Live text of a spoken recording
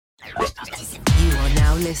You are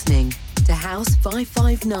now listening to House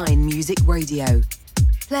 559 Music Radio,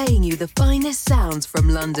 playing you the finest sounds from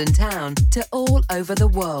London town to all over the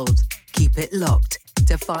world. Keep it locked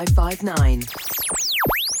to 559.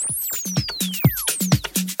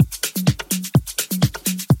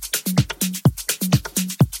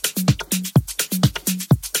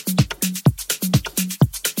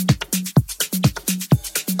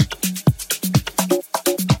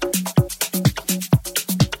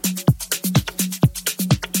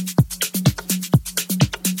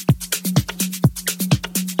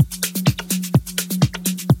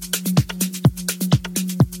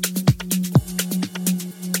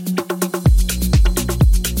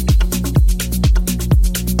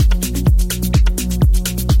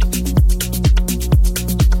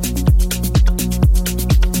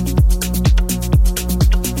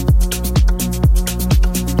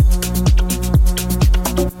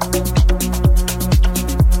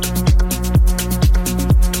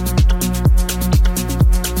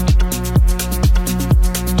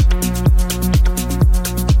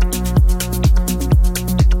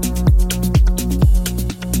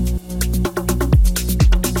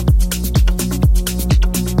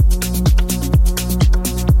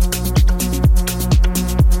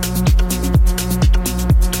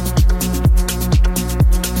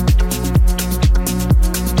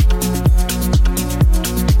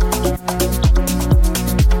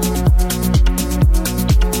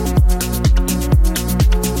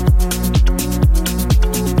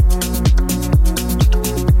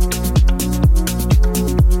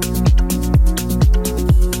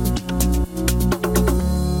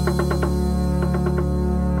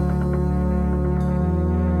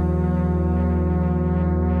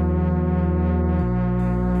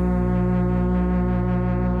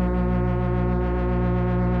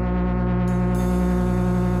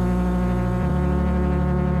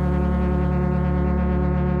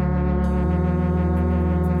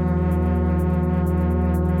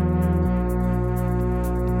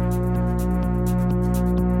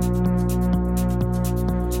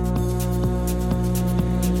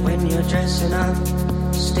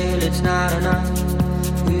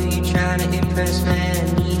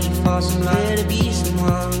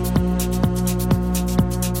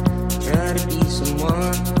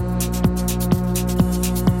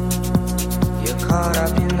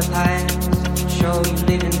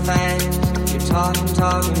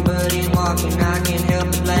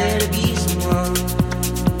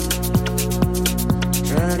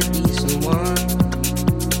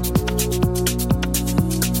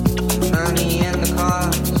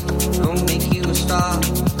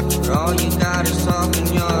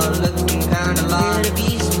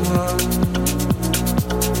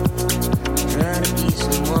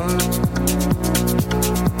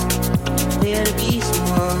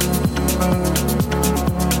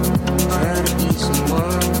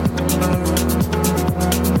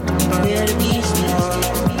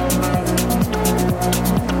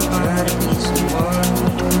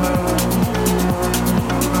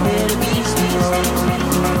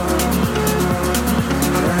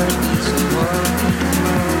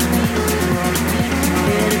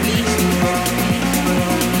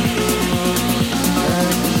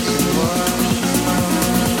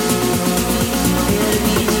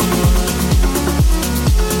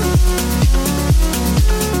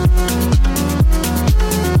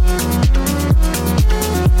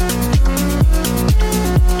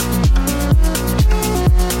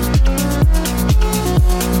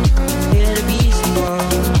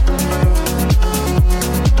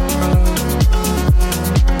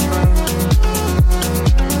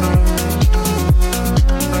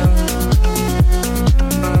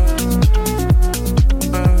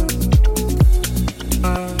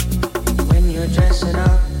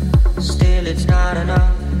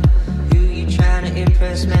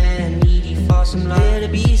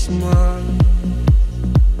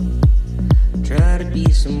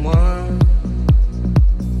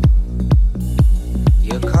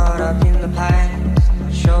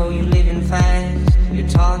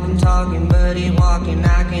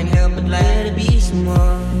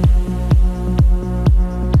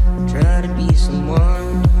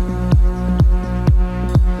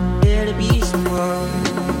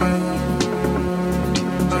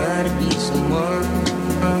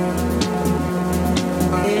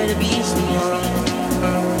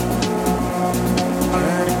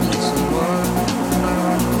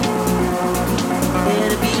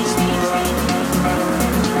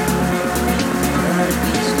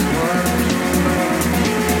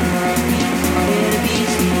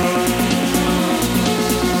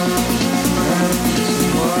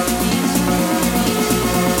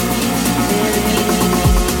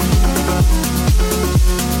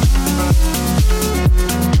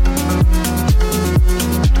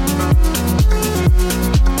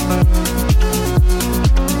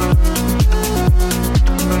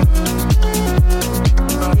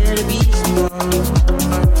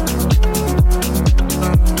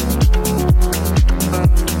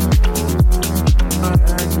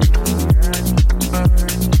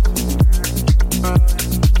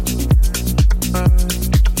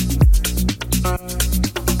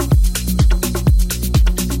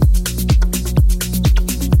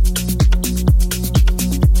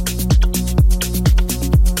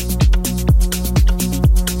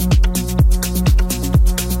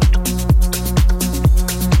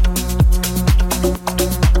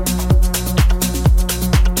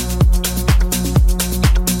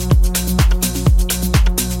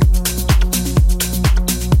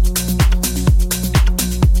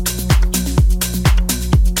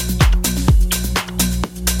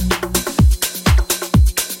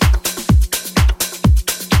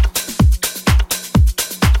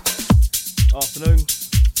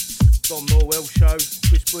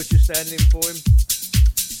 We're just standing in for him.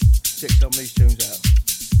 Check some of these tunes out.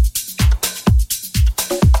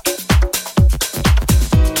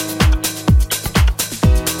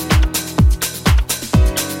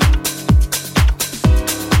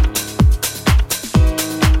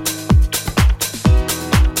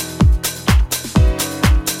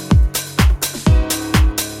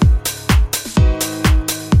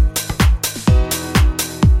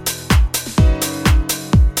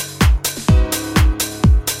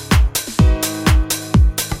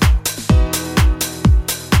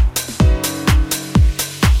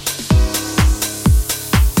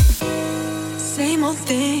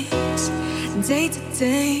 Day to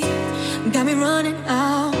day, got me running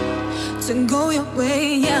out to go your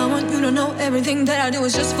way. Yeah, I want you to know everything that I do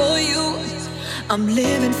is just for you. I'm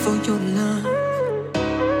living for your love.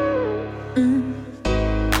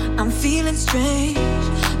 I'm feeling strange,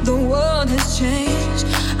 the world has changed.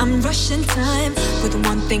 I'm rushing time with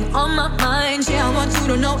one thing on my mind. Yeah, I want you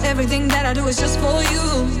to know everything that I do is just for you.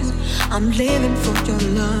 I'm living for your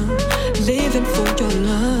love, living for your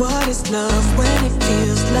love. What is love when it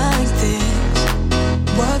feels like this?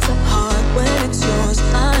 What's a heart when it's yours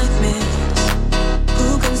I miss?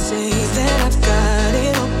 Who can say that I've got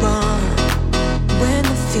it all wrong when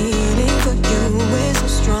the feeling for you is so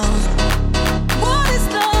strong? What is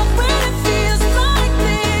love when it feels like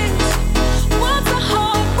this? What's a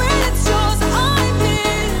heart when it's yours I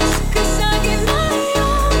miss? 'Cause I give my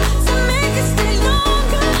all to make it stay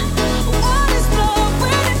longer. What is love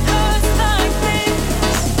when it hurts like this?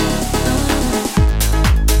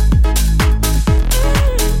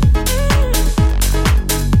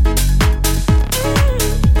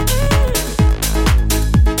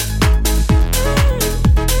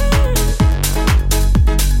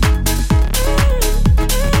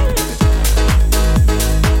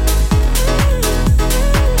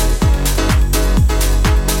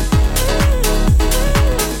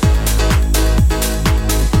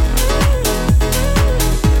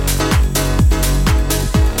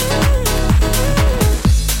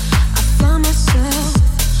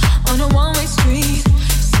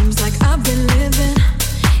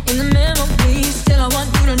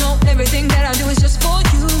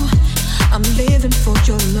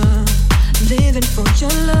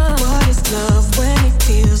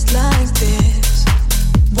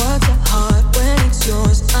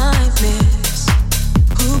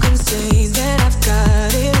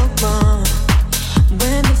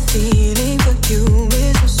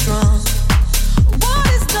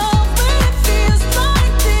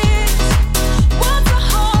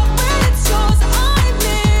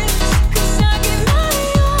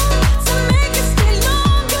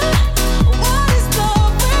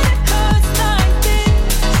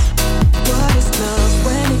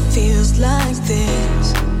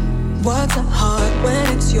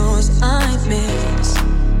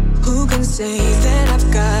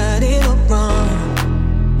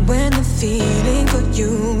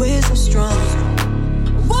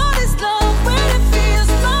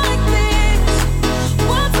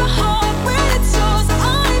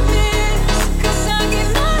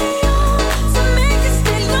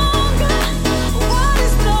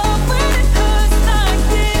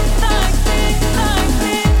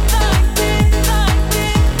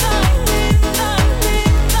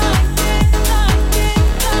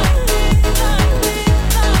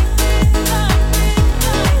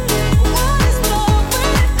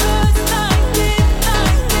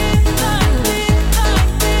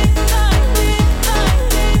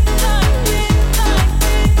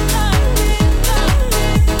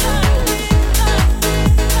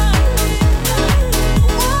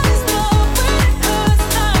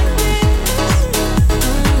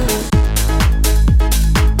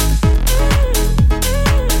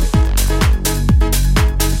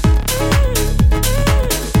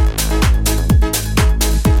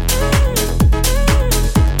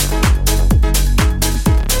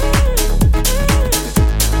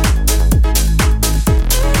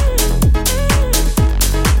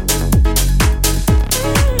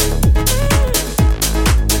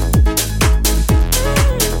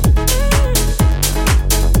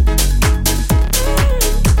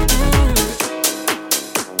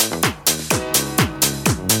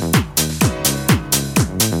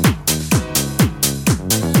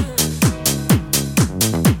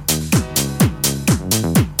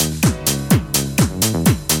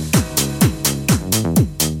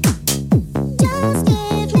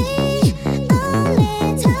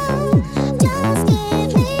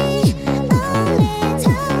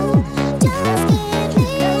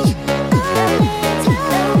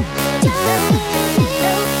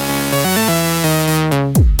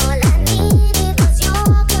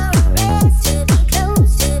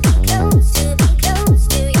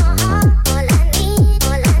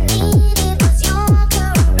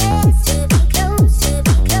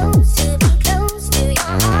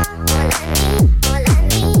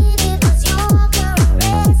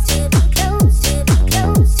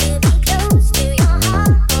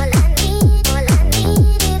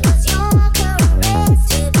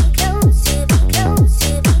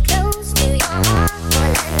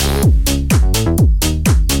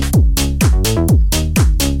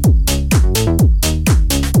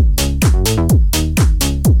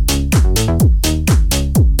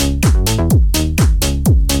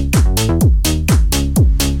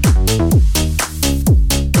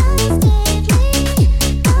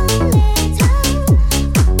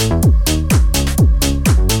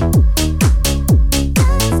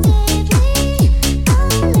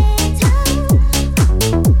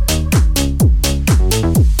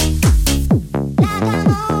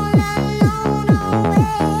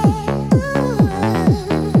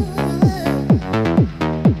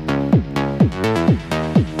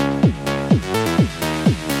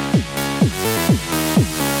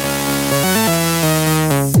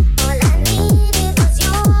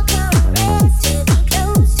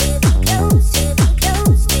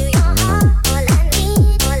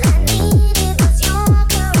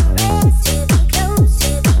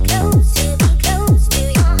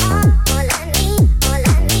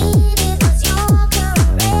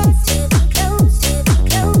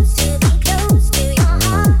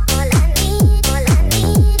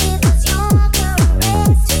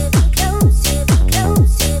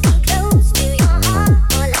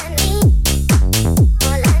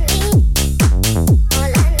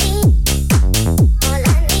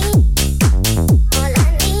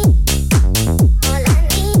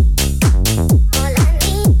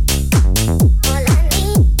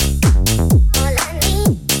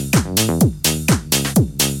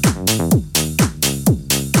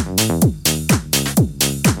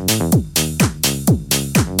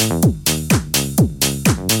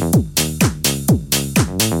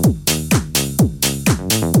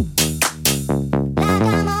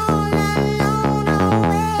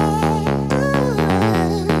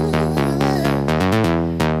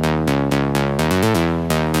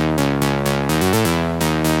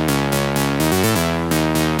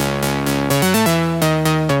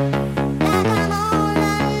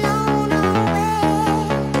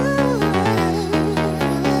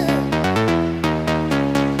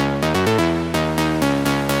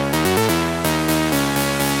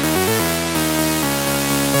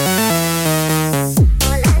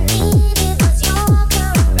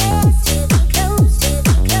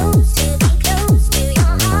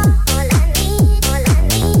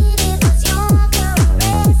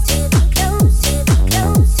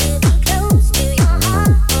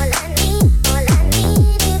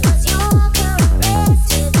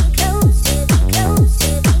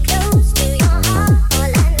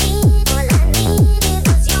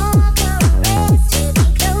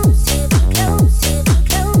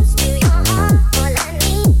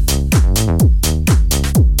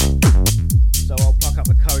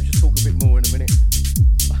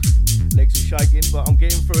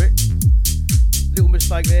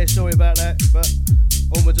 Yeah, sorry about that, but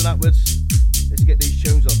onwards and upwards. Let's get these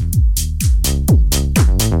tunes on.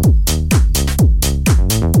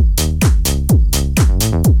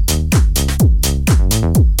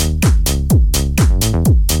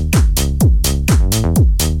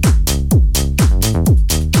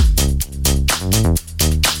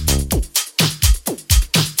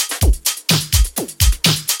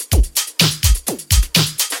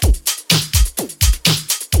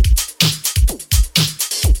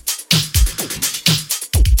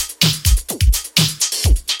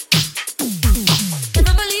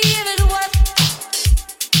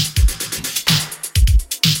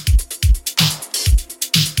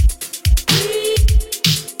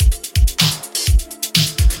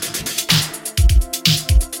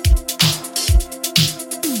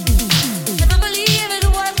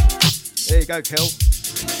 Go, Kel.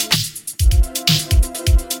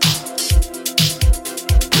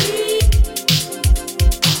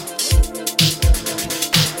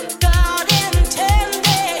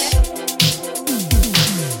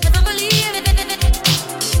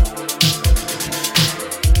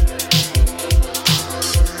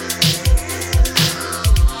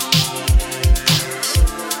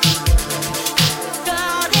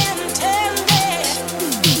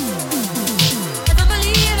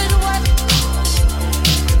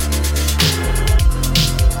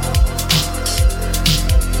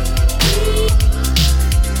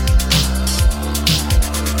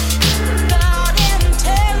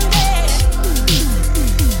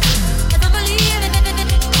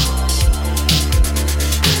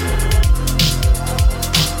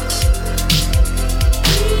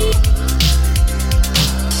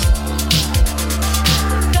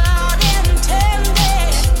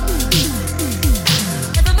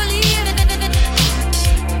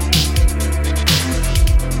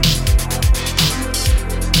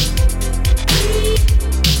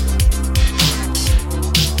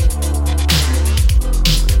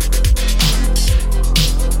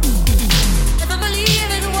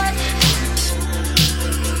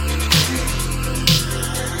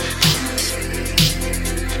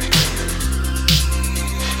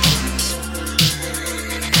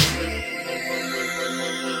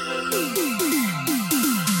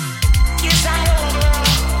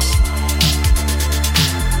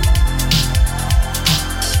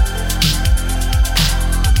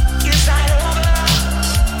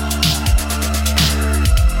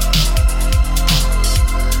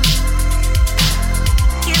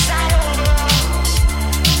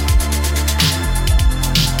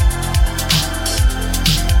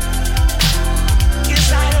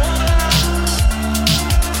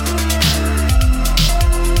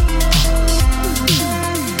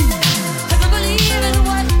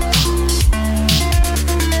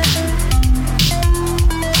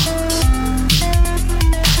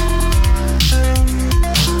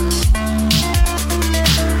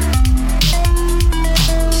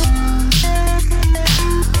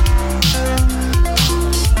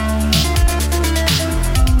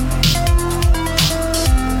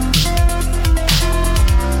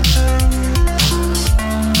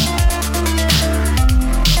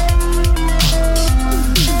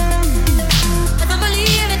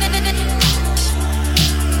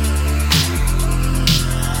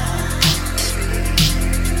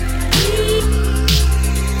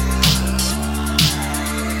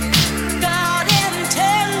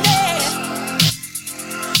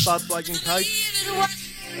 Budweiser Cake.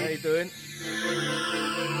 How you doing?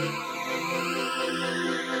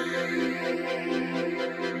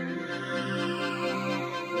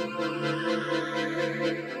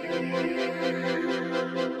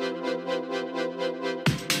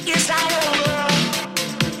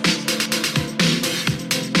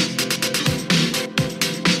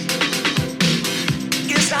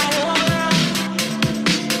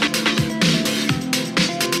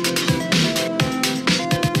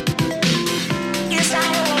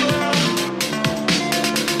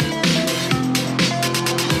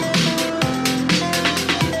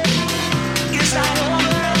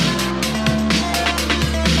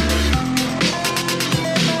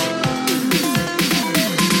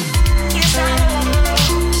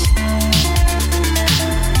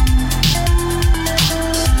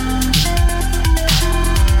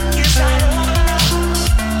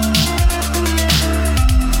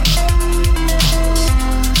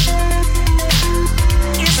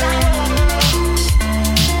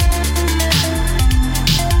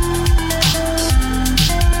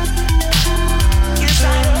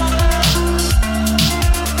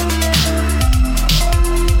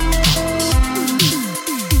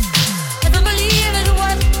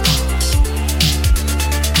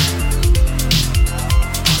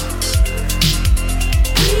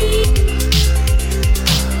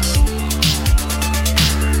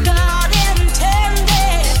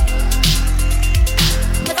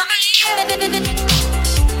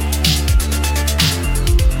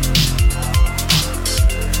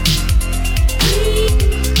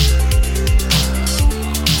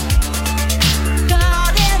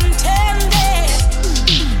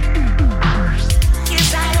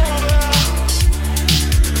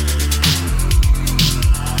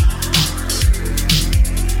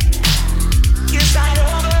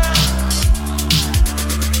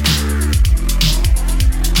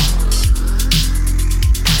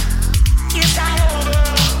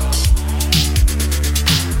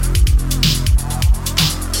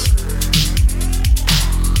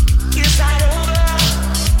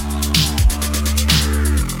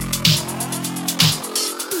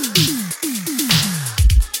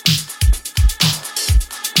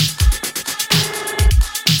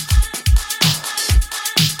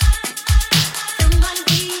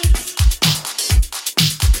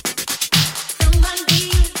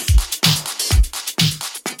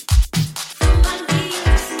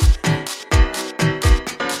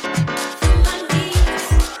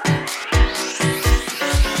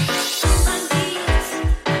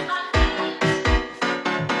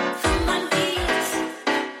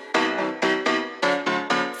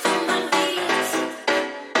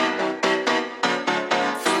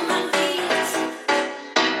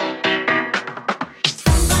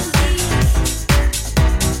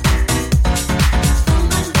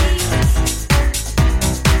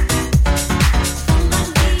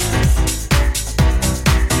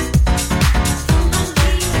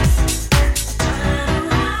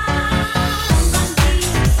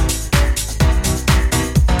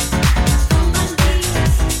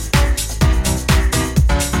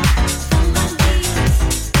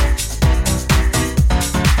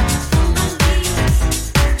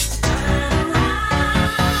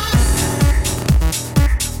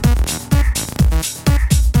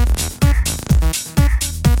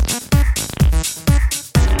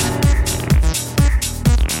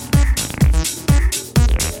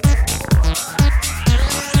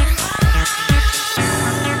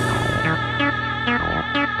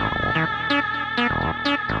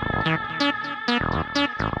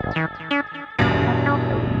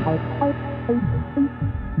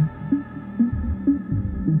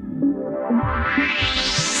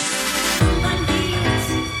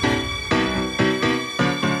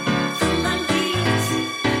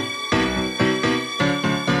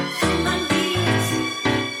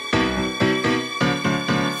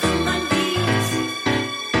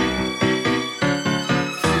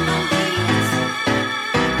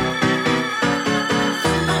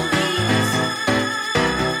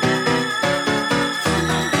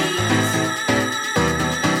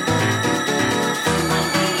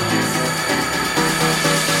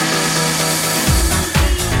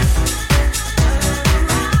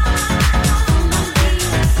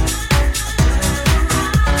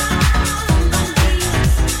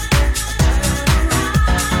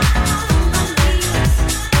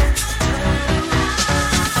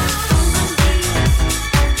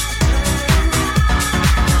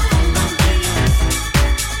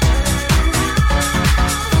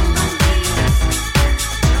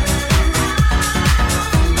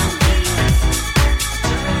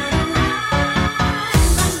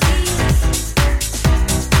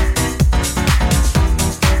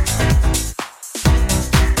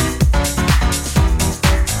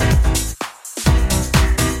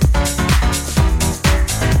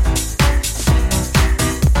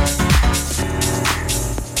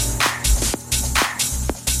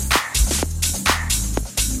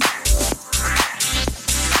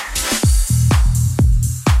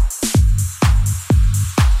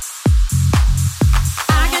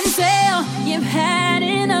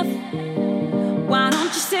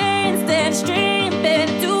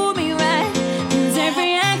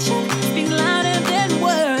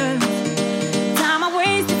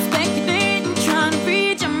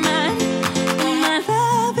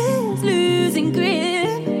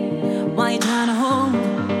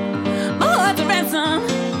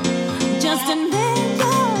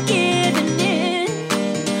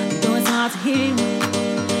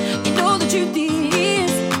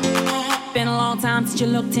 you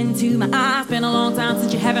looked into my eyes. Been a long time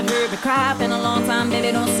since you haven't heard me cry. Been a long time,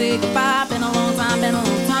 baby, don't say goodbye. Been a long time, been a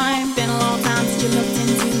long time. Been a long time since you looked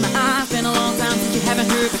into my eyes. Been a long time since you haven't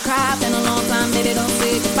heard me cry. Been a long time, baby, don't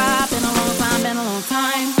say goodbye. Been a long time, been a long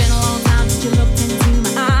time. Been a long time since you looked into my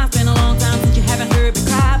eyes. Been a long time since you haven't heard me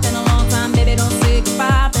cry. Been a long time, baby, don't say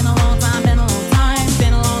goodbye. Been a long time, been a long time.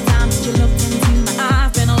 Been a long time since you looked into my eyes.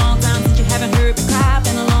 Been a long time since you haven't heard me cry.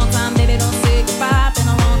 Been a long time, baby, don't say goodbye. Been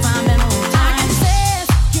a long time, been a long time. I can sense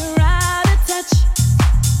you're out of touch,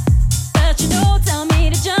 but you don't tell me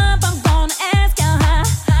to jump. I'm gonna ask how high.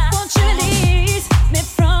 Won't you release me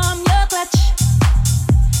from your clutch?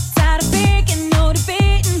 Tired of faking, no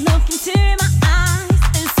debating. Look into my eyes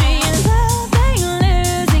and seeing love ain't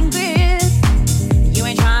losing grip. You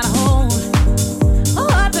ain't trying to hold a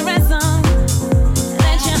heart to ransom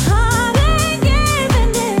that your heart ain't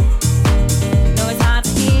giving it. No, it's hard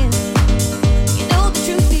to hear. You know the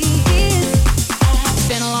truth is, it's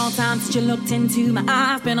been a long time since you looked into my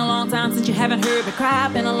eyes. Been a long time since you haven't heard me cry.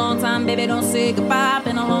 Been a long time, baby, don't say goodbye.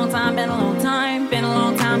 Been a long time, been a long time. Been a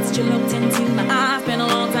long time since you looked into my eyes. Been a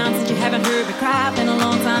long time since you haven't heard me cry. Been a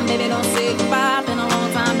long time, baby, don't say goodbye. Been a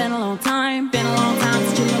long time, been a long time. Been a long time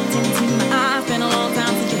since you looked into my eyes. Been a long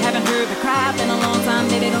time since you haven't heard me cry. Been a long time,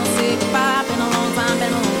 baby, don't say goodbye. Been a long time,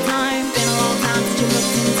 been a long time. Been a long time since you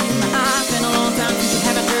looked into my eyes. Been a long time since you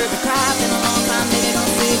haven't heard me cry. Been a long time, baby,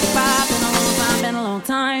 don't say goodbye. Been a long time, been a long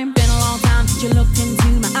time. Been a long time since you looked into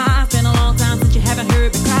my eyes. Been a long time since you haven't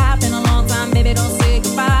heard me cry. Been a long time, baby, don't say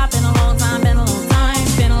goodbye. Been a long time, been a long time.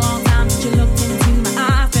 Been a long time since you looked into my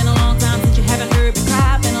eyes. Been a long time since you haven't heard me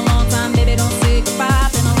cry. Been a long time, baby, don't say goodbye.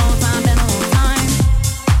 Been a long time, been a long time.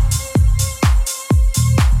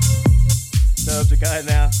 Nerves are going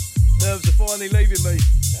now. Nerves are finally leaving me.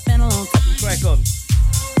 Been a long time. Crack on.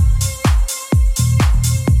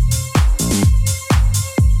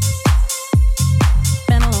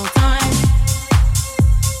 Been a long time.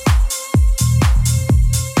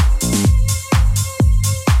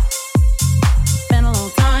 Been a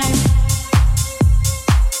long time.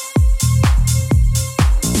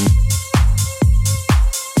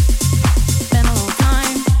 Been a long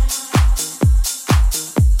time.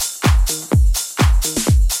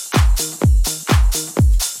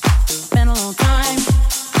 Been a long time. Been a long time.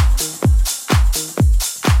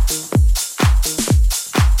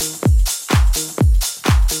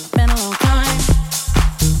 Been a long time.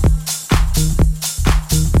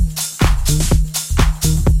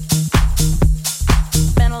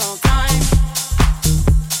 Been a long time.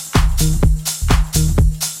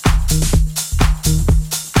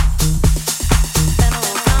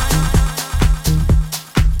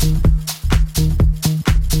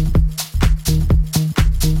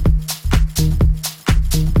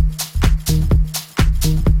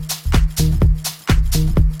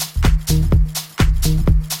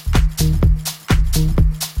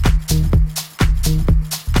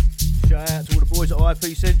 Shout out to all the boys at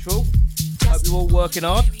IP Central. Hope you're all working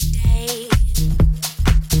hard.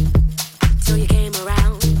 Till you came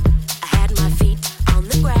around, I had my feet on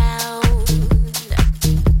the ground.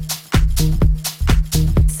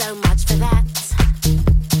 So much for that.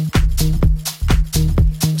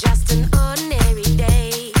 Just an ordinary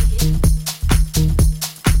day.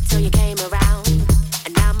 Till you came around,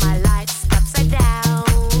 and now my life's upside down.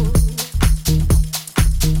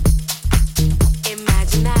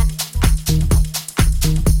 Imagine that.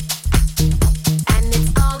 And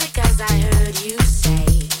it's all because I heard you say.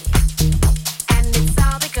 And it's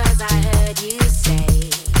all because I heard you say.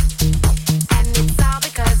 And it's all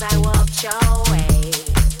because I walked your way.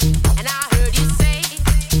 And I heard you say,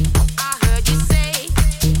 I heard you say,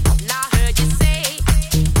 and I heard you say,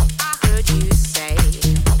 I heard you say,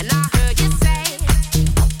 and I heard you say,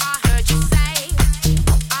 I heard you say,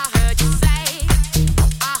 I heard you say,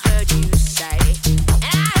 I heard you say,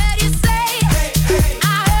 and I heard you say,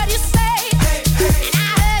 I heard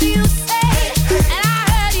you say, and I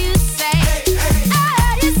heard you say, and I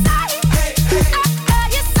heard you say, I heard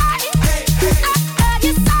you say, I heard you say, I heard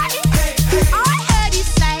you say, I heard you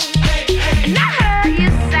say, and I heard you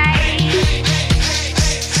say.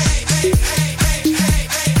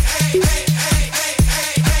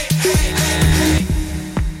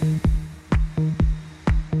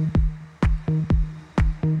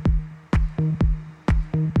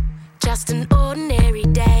 Just an ordinary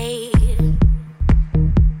day.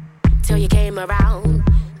 Till you came around,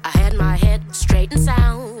 I had my head straight and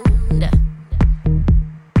sound.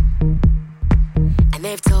 And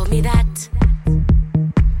they've told me that.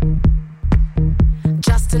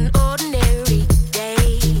 Just an ordinary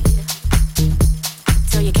day.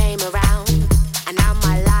 Till you came around, and now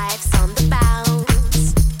my life's on the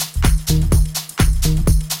bounce.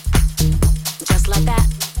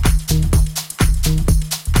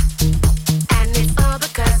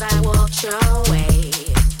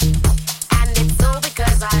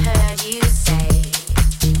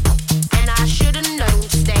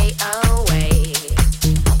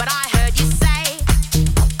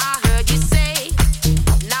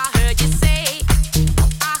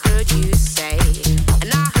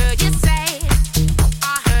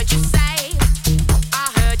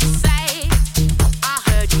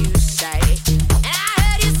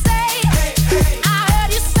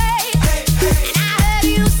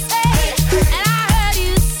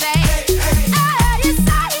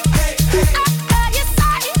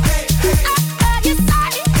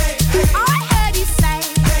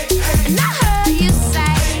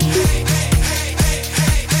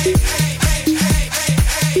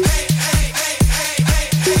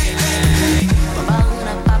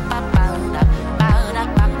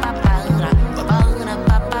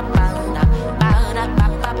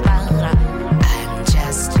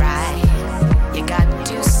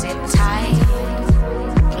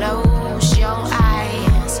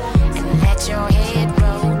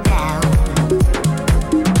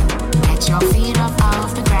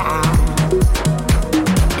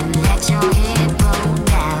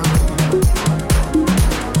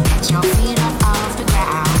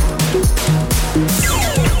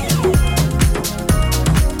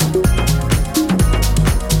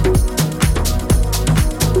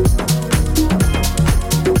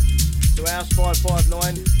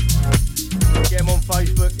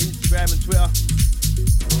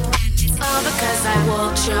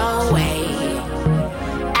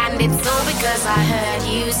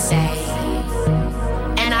 say,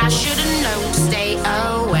 and I should've known to stay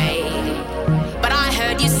away. But I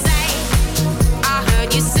heard you say, I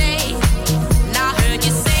heard you say, and I heard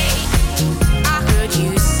you say, I heard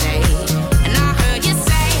you say, and I heard you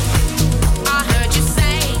say, I heard you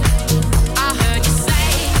say, I heard you say,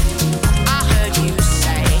 I heard you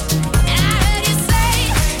say, and I heard you say,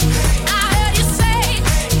 I heard you say,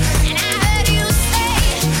 and I heard you say,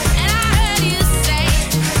 and I heard you say,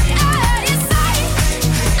 and I heard you say,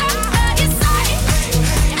 I heard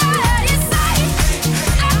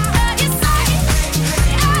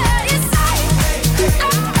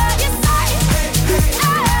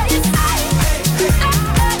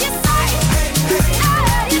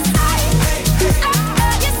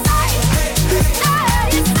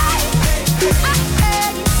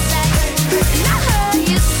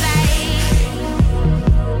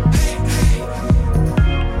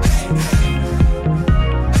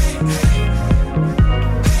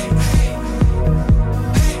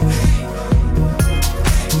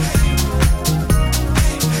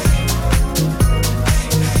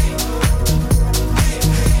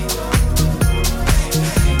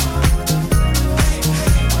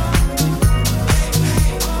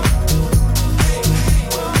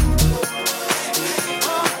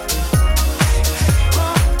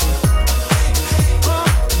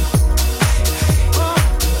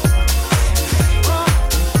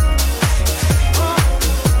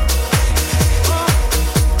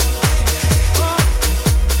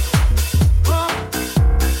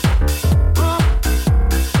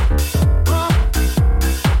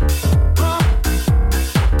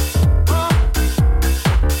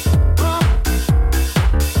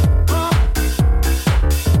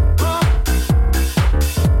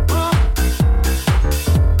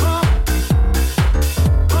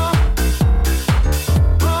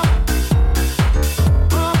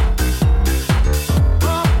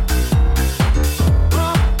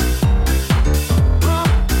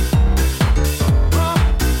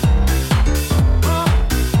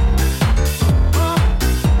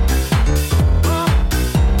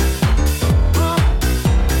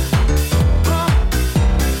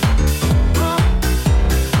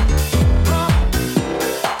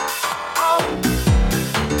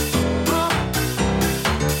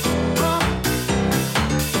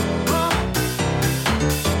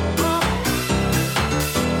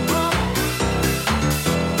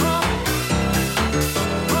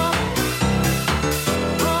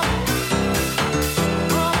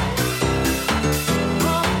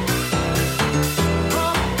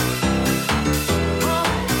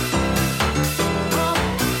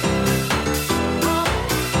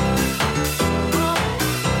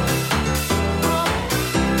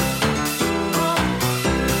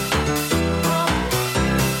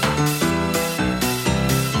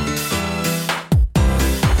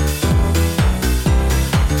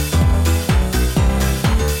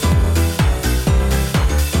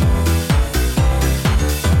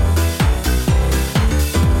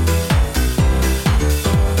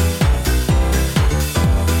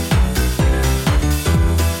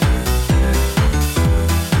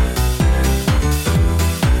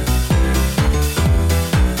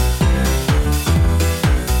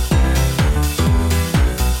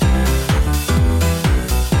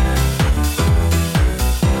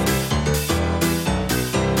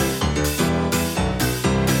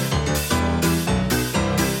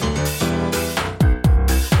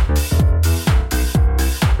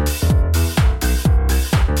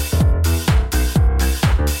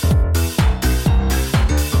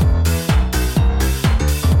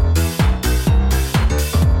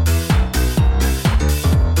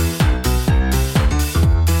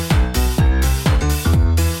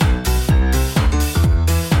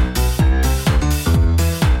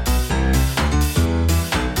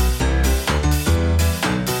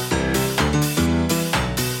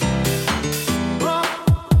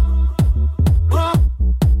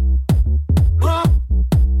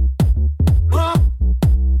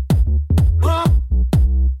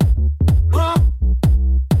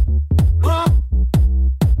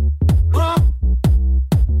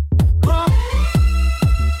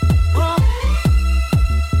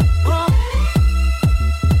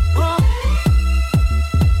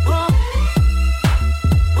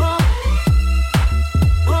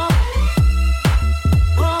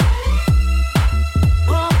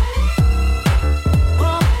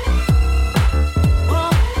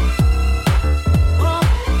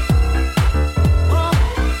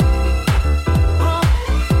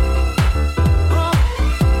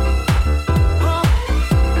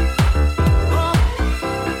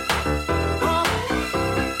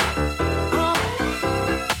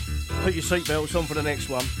seatbelts on for the next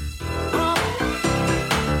one.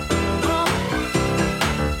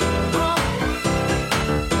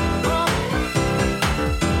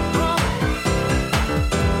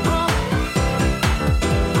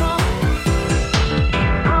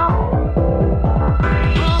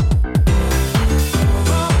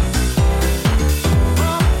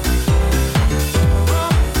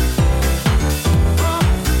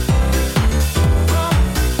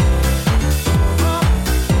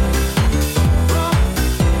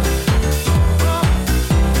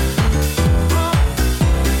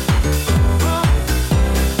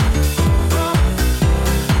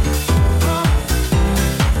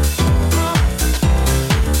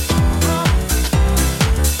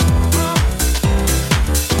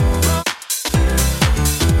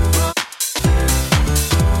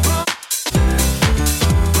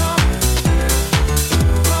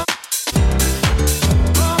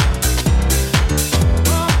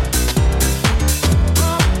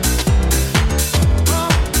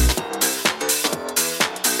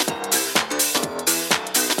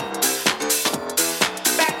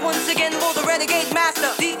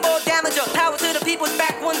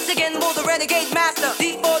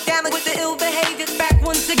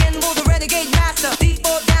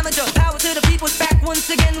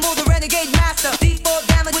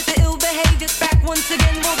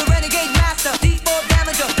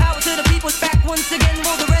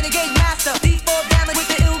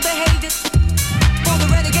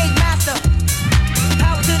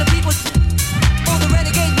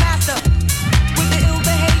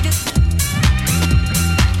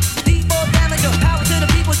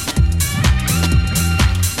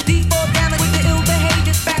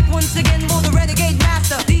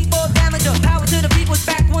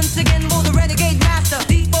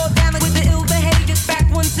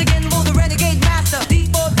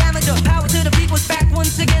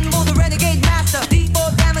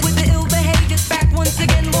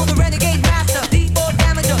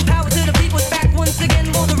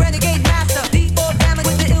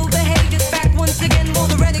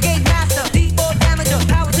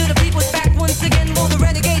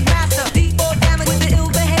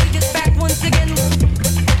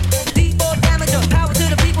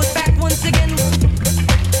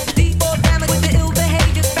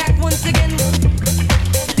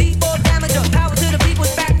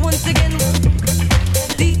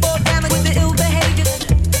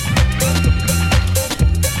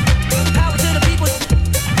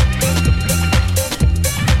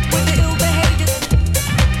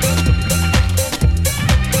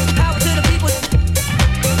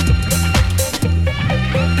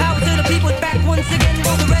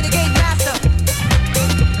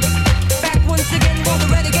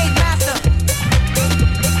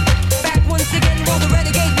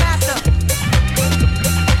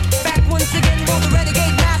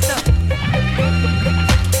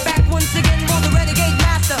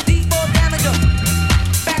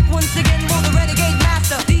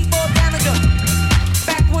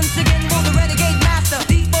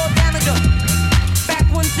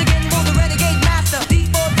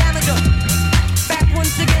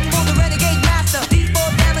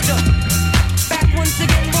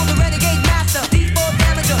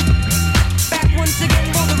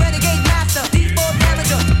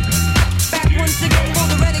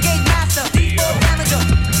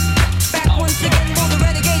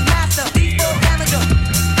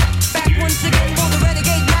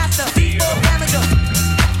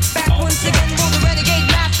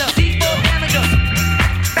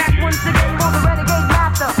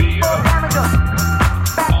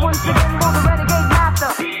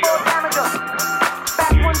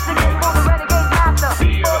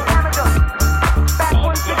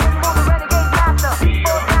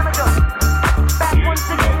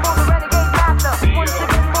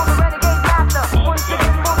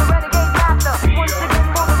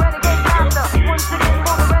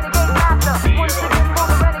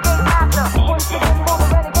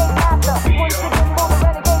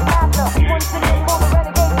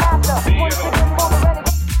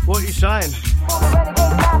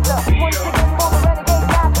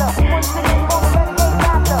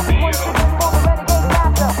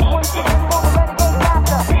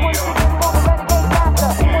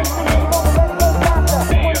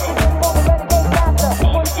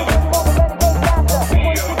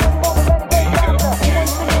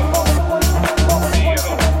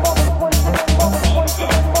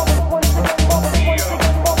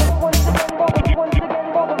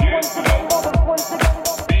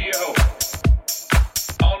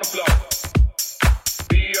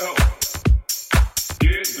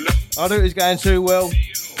 I knew it was going too well.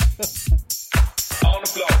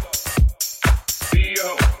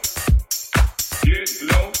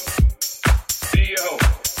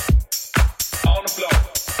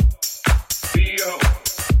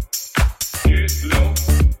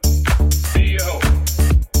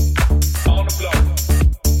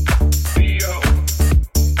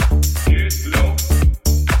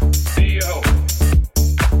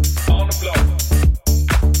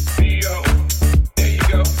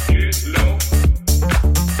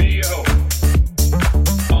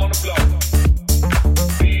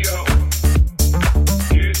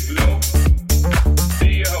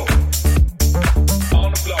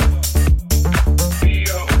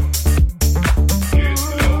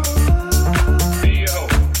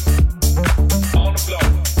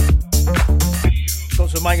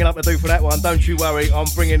 of making up to do for that one. Don't you worry, I'm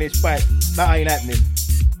bringing this back. That ain't happening.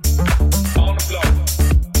 On the floor.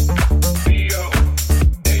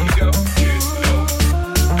 There you go.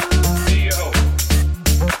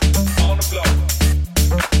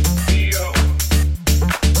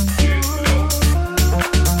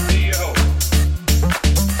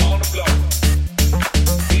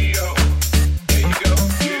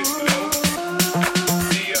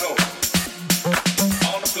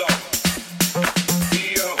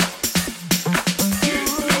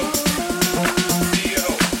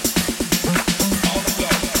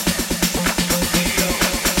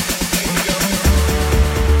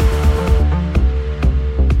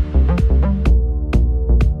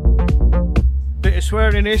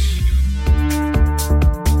 Swearing this.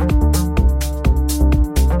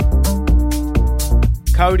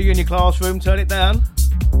 Cody in your classroom, turn it down.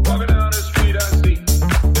 Walking down the street, I see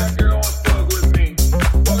that girl wants to fuck with me.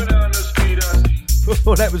 Walking down the street, I see.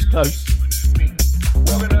 Oh, that was close.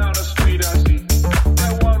 Walking down the street, I see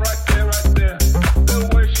that one right there. The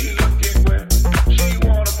way she looking, where she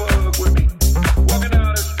wanna fuck with me. Walking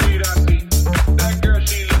down the street, I see that girl,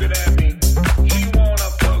 she looking at me. She wanna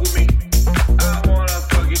fuck with me. I wanna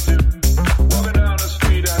fuck you too. Walking down the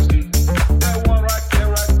street, I see that one right there.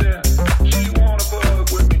 She wanna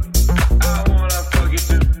fuck with me. I wanna fuck you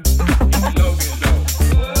too. Get low, get low.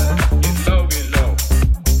 Get low, get low.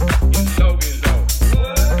 Get low, get low. Get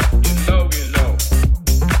low, get low.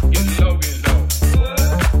 Get low, get low.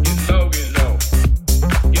 Get low, get low.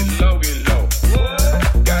 Get low, get low.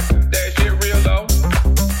 Got that shit real low.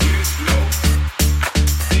 Get low.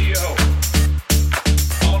 D.O.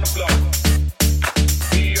 On the floor.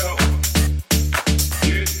 D.O.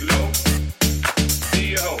 Get low.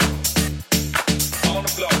 D.O. On the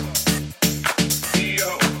floor.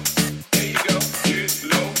 D.O. There you go. Get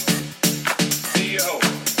low. D.O.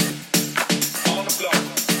 On the floor.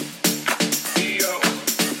 D.O.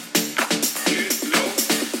 Get low.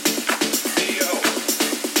 D.O.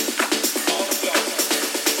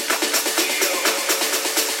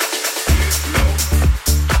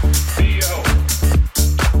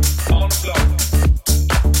 On the floor.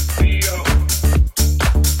 D.O.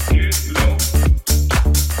 Get low.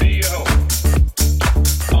 D.O.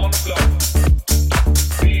 On the floor. D.O. Get low. D.O. On the floor.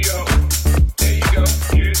 D.O. There you go.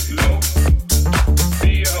 Get low.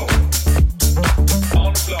 D.O.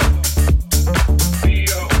 On the floor.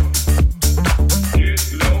 D.O. Get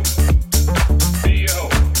low. D.O.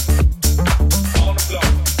 On the floor.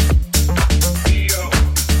 D.O.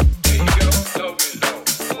 There you go. Low, get low.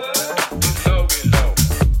 Get low, get low. Get low, get low.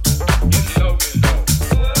 Get low, get low. Get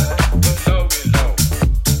low, get low.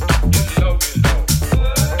 Get low, get low.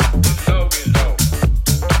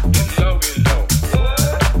 Get low, get low.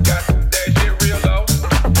 Got that shit real low.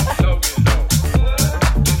 Low, get low.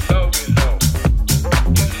 Get low, get low.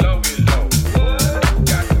 Get low, get low.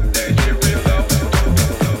 Got that shit real low.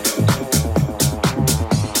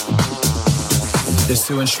 There's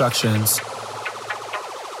two instructions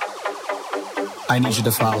I need you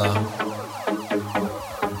to follow.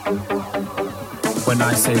 When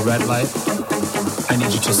I say red light, I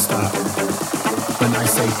need you to stop. When I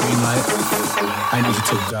say green light, I need you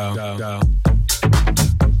to go.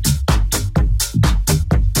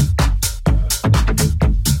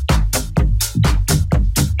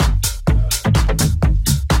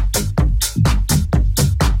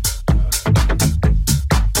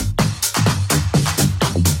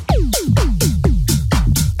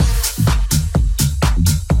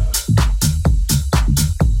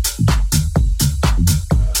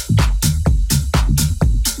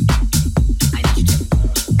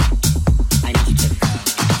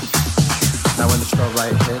 Now when the strobe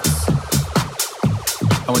light hits,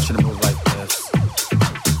 I want you to move like this.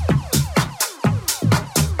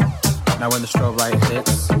 Now when the strobe light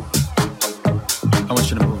hits, I want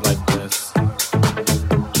you to move like this.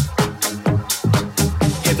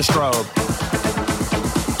 Hit the strobe.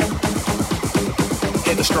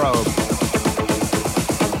 Hit the strobe.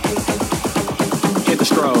 Hit the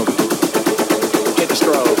strobe. Hit the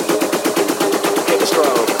strobe. Hit the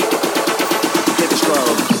strobe. Hit the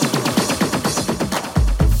strobe.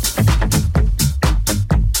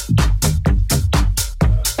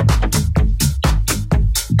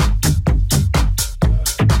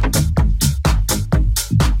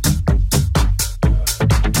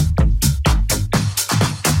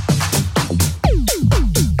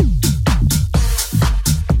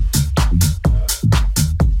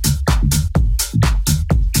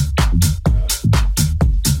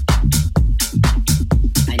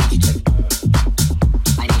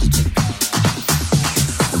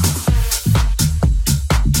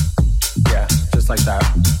 Like that.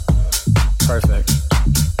 Perfect.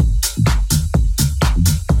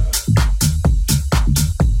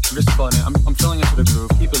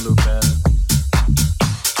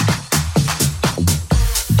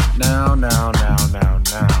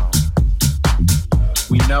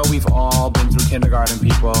 know we've all been through kindergarten,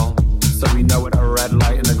 people, so we know what a red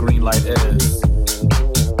light and a green light is.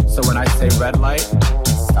 So when I say red light,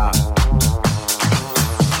 stop.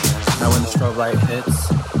 Now when the strobe light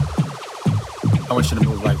hits, I want you to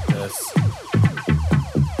move like this.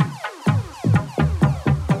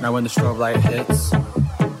 Now when the strobe light hits,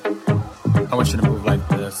 I want you to move like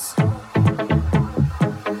this.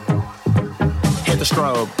 Hit the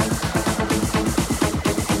strobe.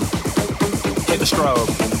 Hit the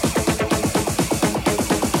strobe.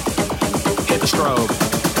 Hit the strobe.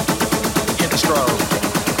 Hit the strobe.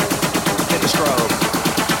 Hit the strobe.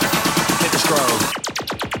 Hit the strobe.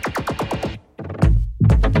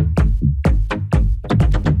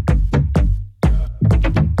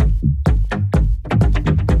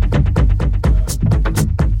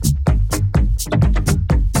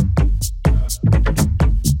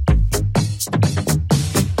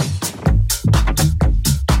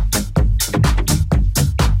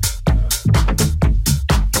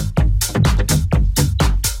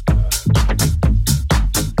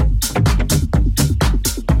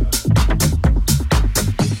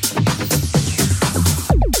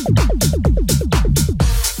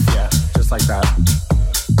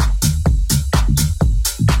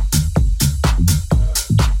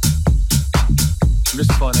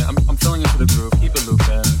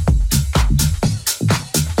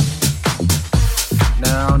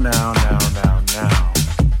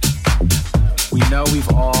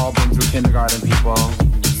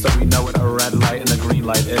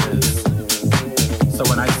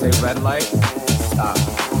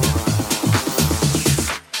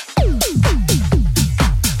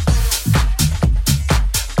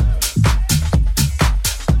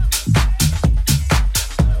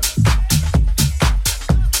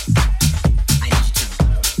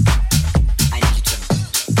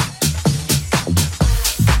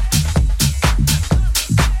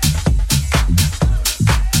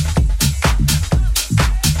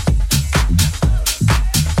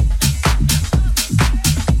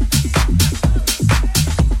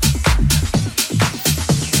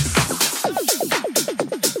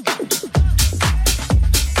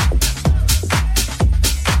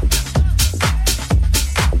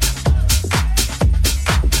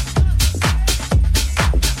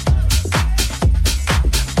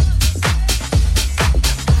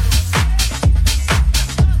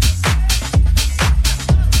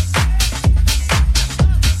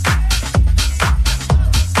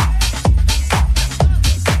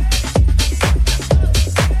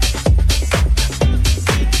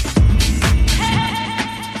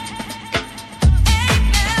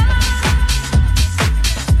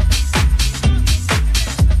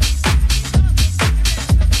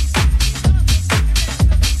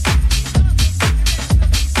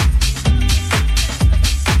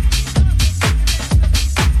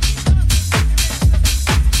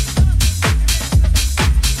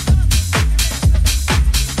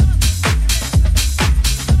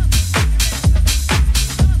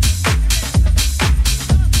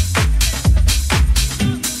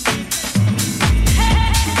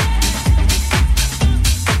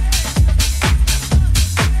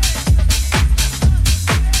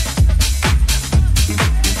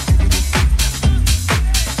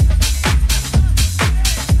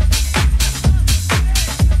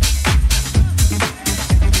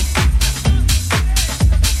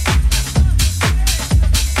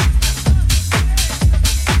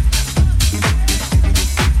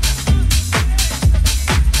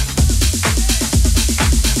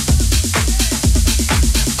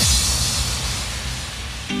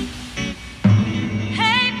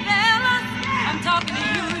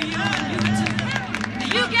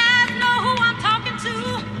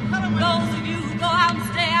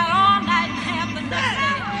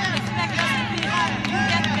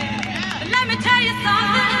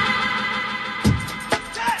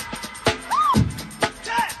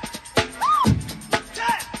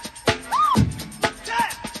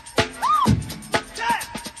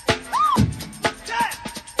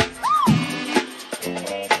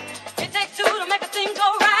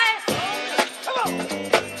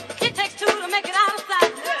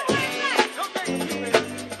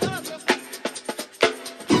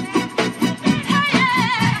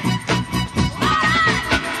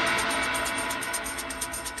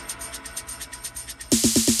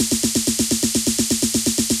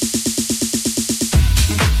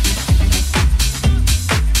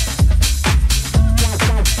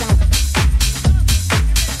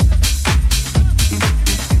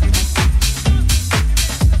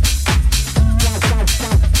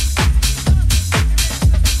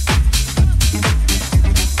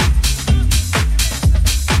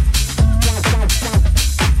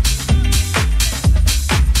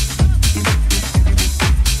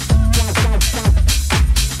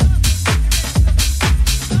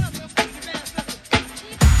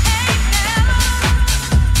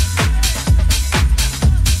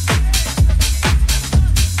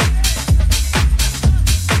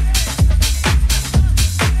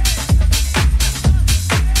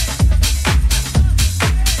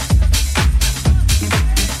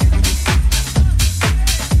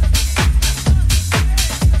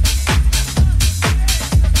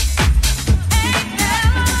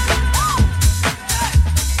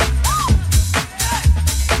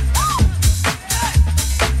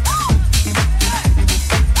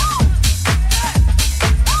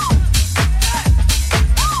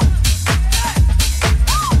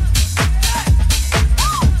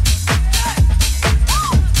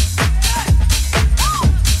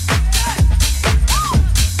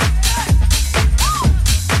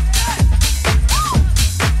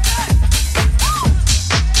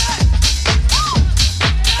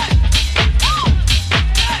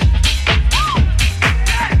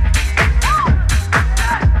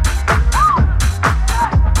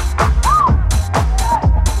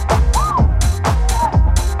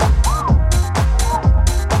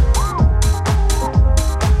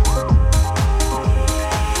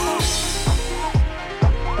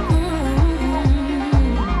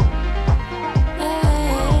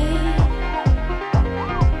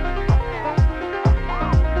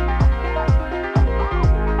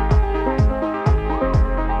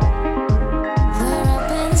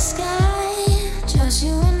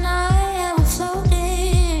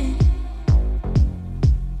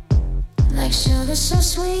 sugar so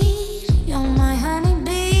sweet. You're my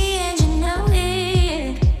honeybee and you know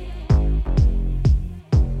it.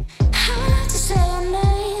 I would like to say your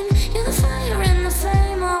name. You're the fire and the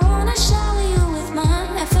flame. I wanna shower you with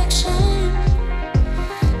my affection.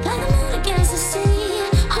 Like the moon against the sea.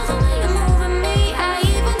 All the way you're moving me. I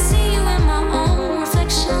even see you in my own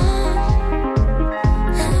reflection.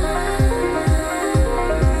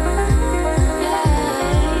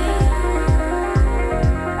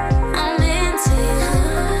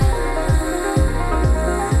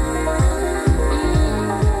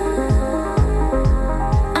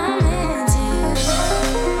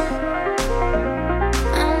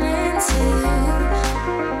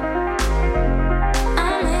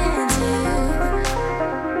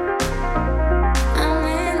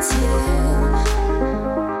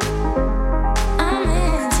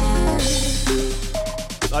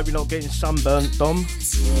 Hope you're not getting sunburnt, Dom.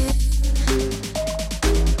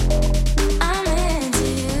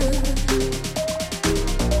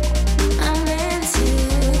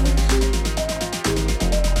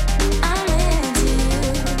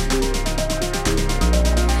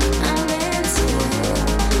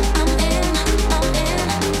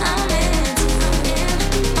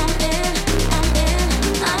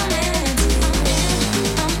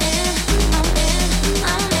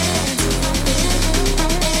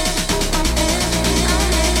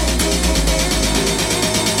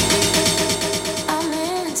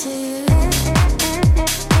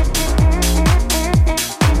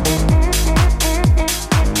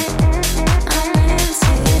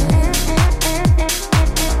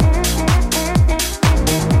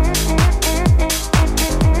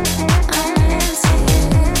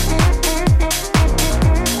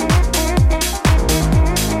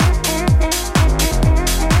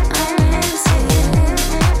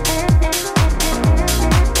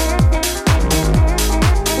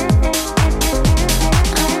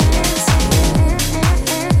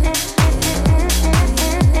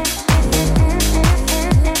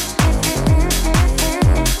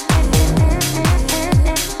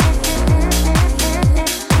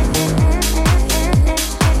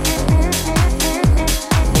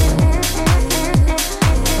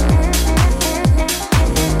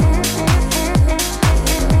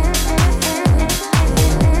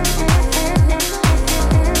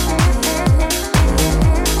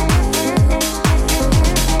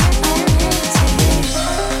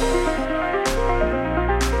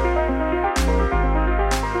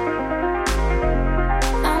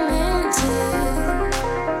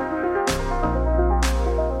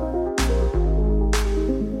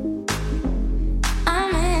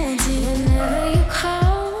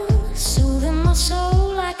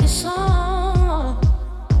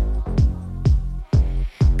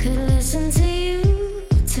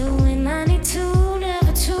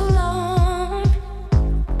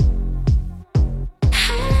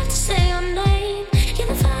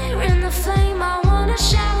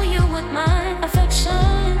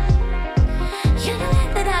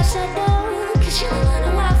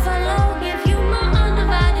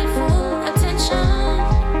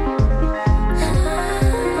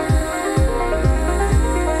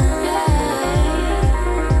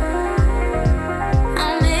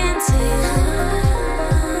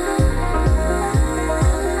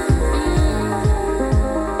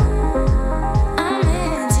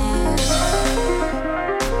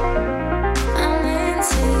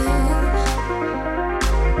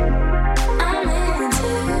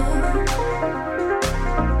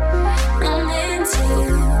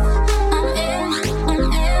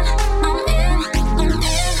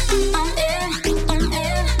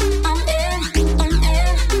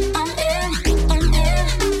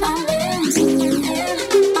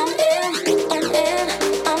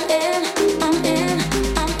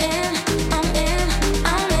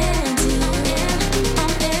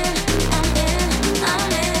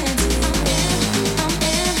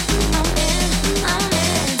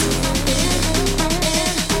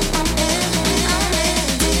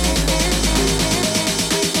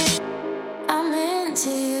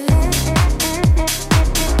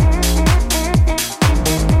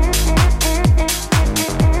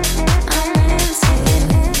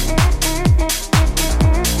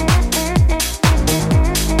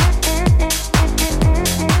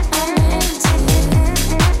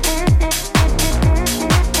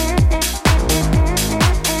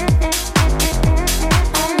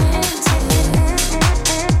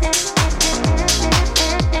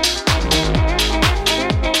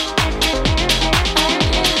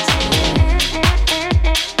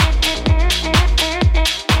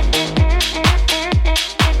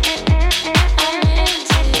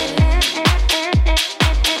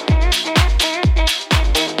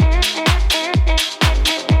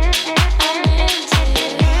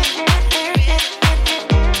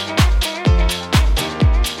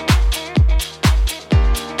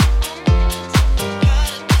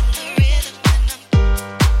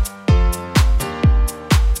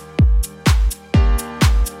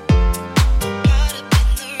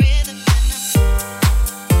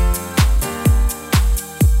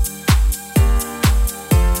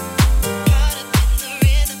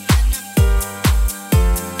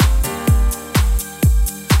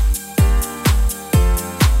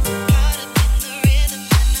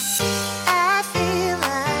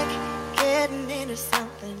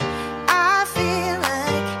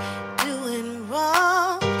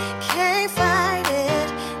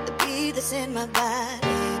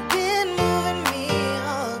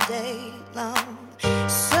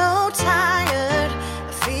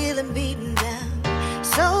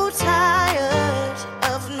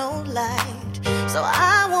 so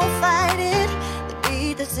I won't fight it. The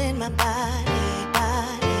beat that's in my body,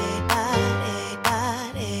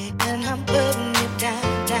 and I'm putting it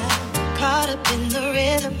down, down. Caught up in the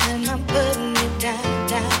rhythm, and I'm putting it down,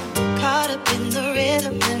 down. Caught up in the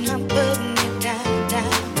rhythm, and I'm putting it down,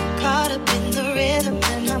 down. Caught up in the rhythm,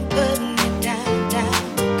 and I'm putting it down, down.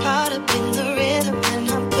 Caught up in the rhythm, and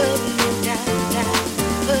I'm putting it down, down.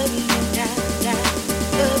 Putting it down, down.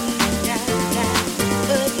 Putting it down, down.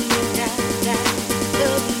 Putting it down, down.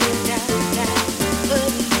 Putting it down, down.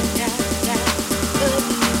 Putting it down, down. Putting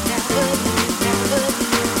it down, putting it down, putting it down, putting it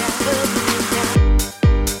down.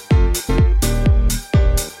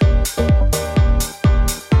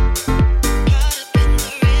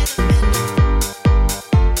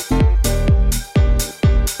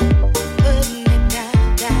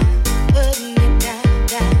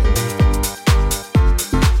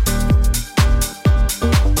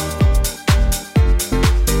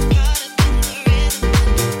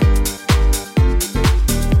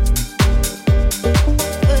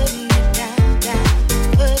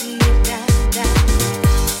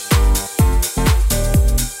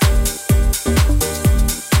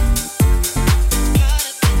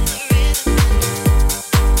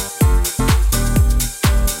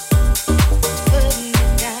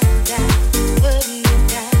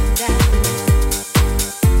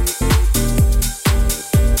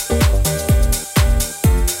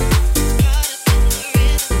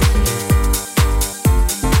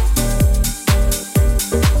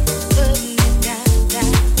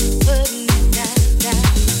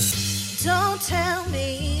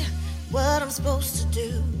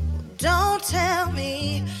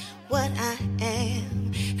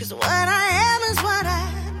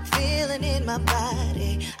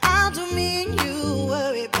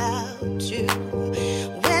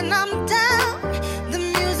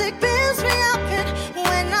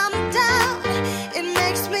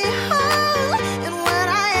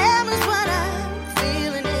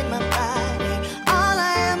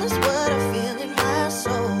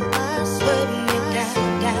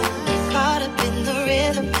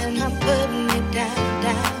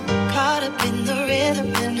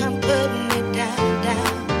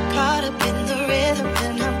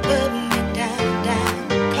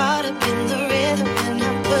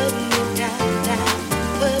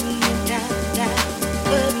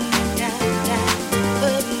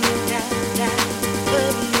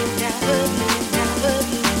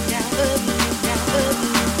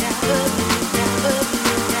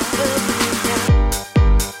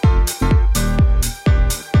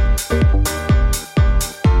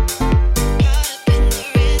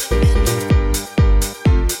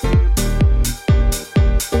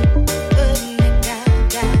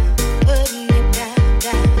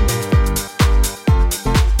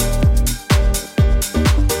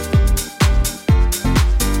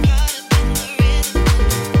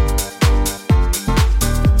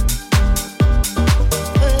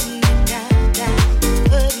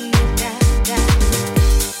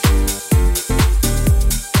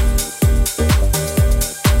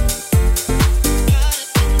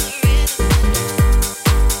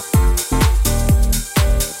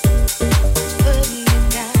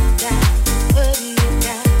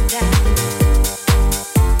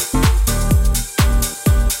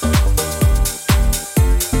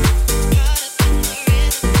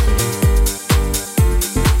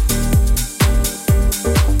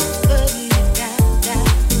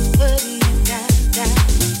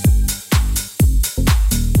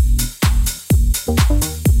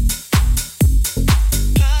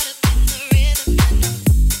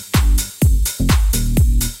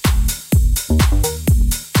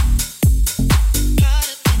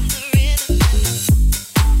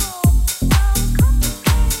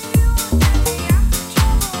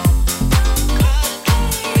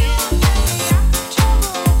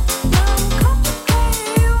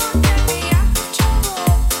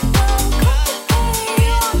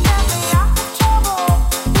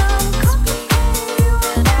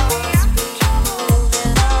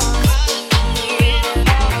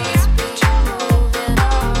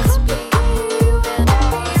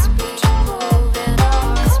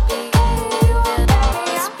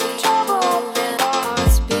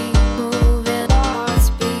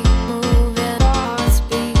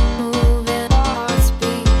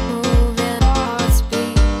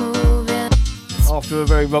 After a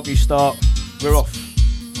very rocky start, we're off.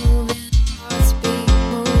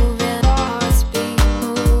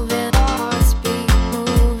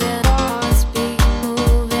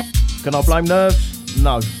 Can I blame nerves?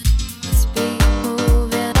 No.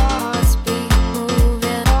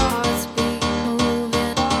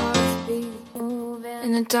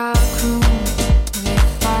 In a dark room,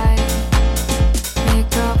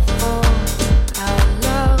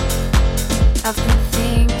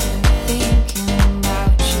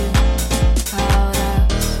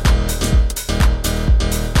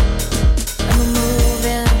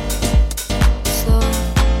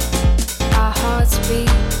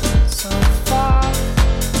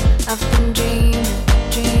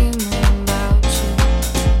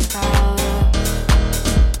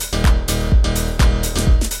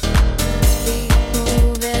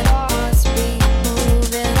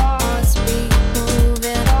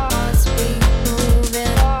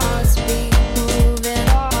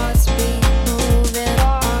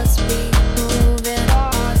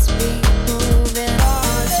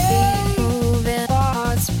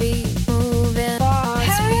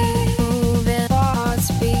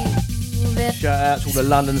 The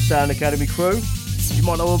London Sound Academy crew. You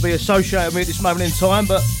might not all be associated with me at this moment in time,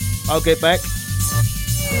 but I'll get back.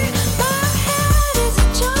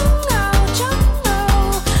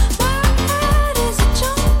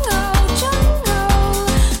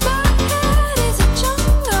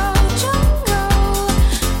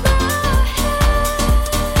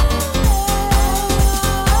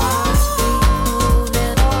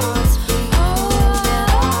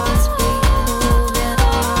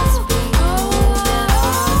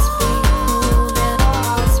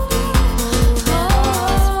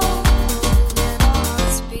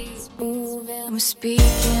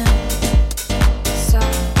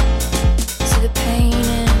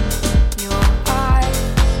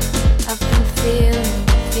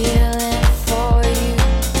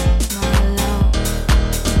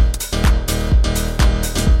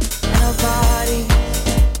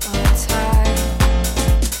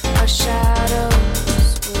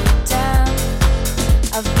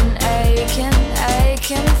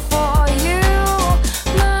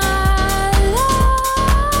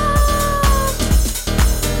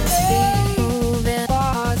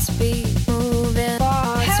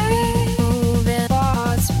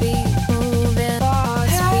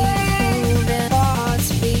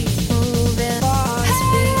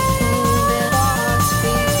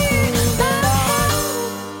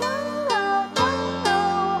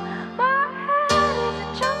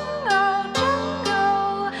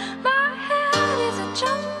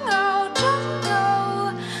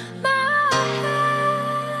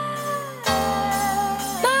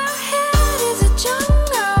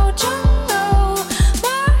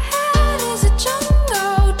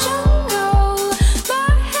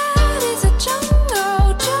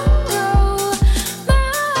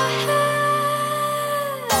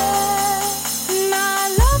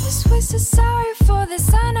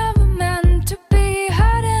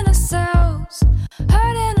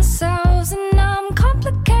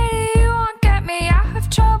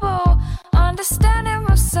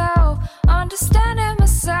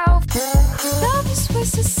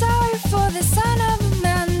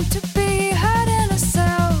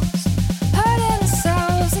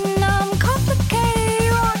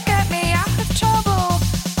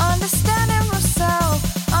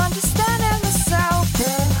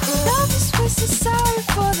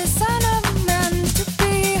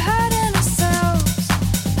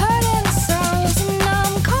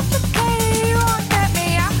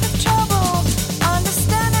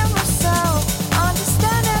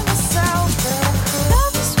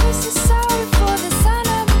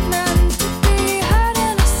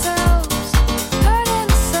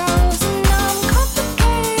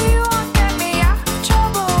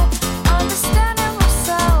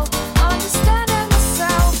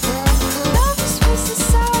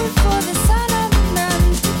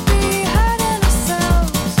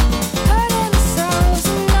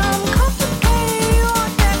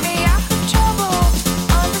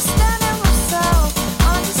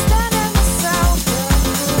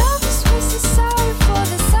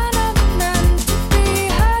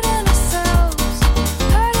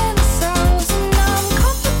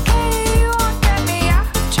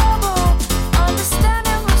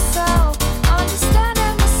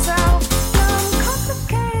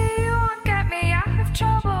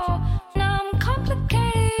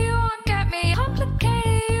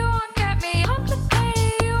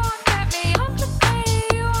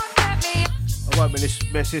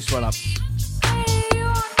 Mess this one up.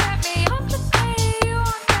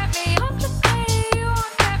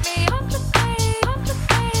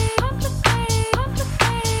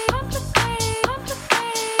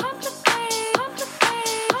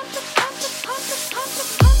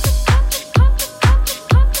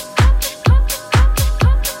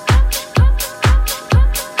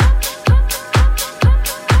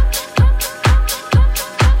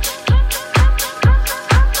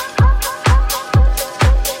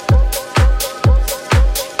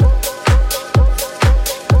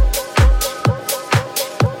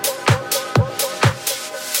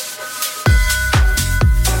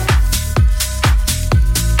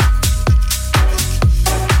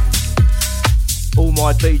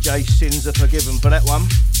 my DJ sins are forgiven for that one.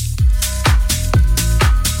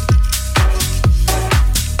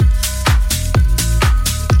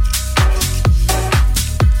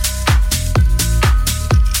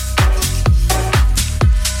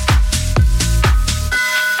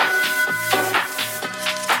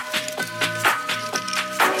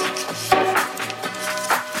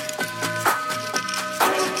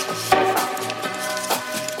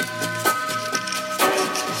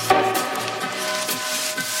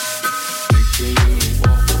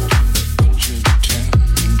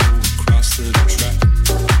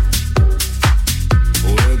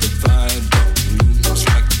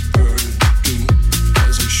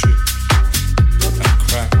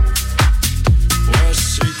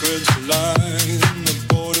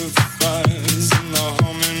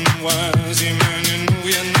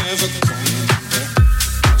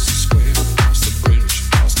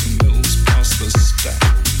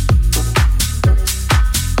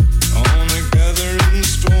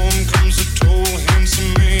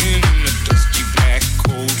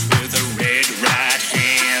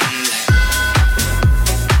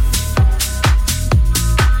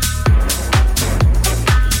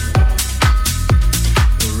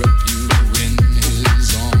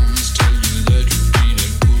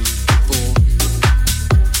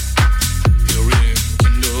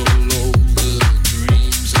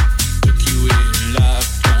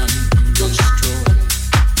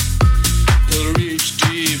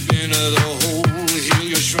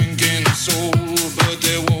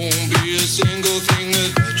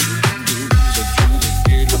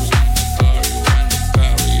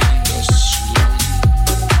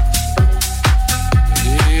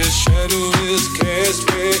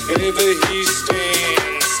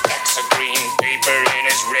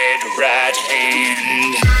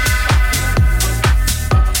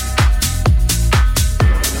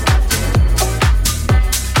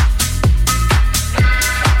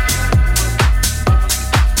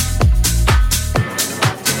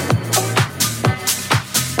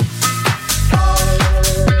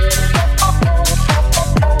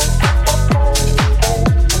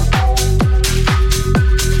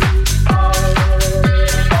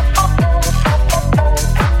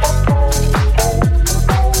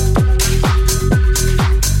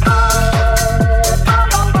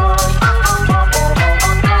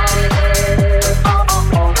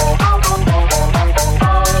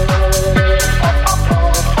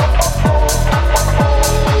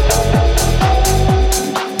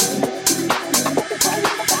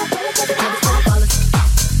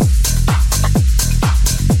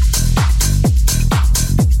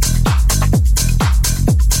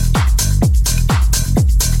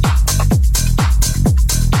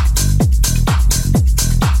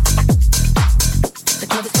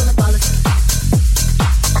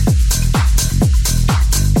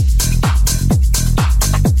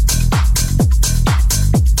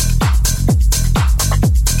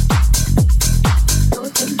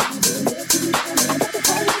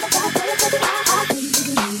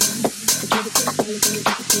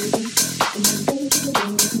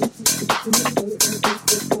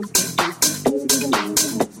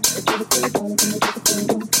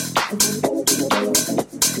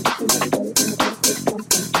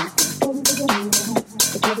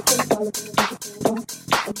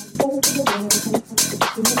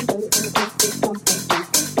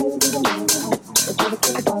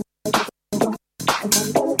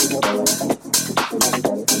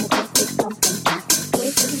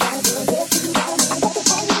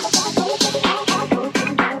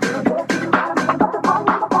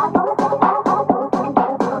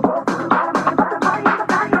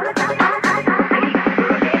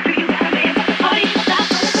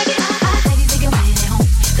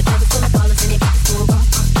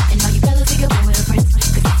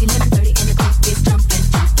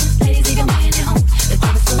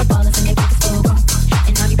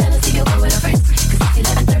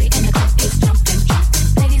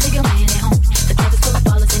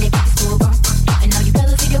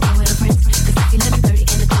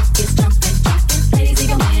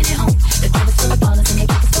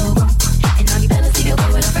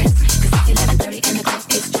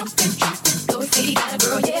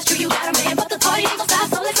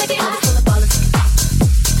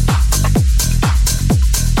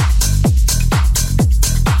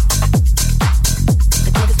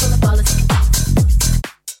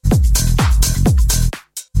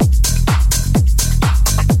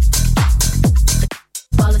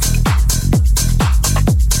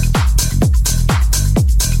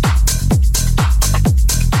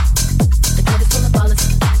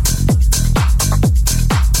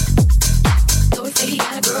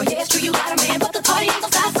 Girl, yeah, it's true, you got a man, but the party party ain't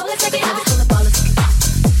gon' stop, so let's take it out. Full of ballers.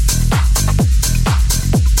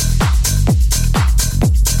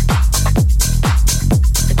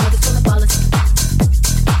 The club is full of ballers.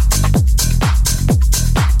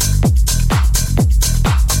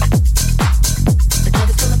 The club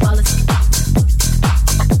is full of ballers.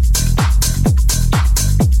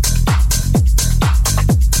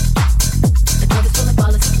 The club is full of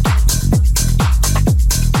ballers.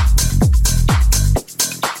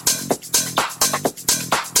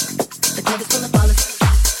 The club is full of ballers.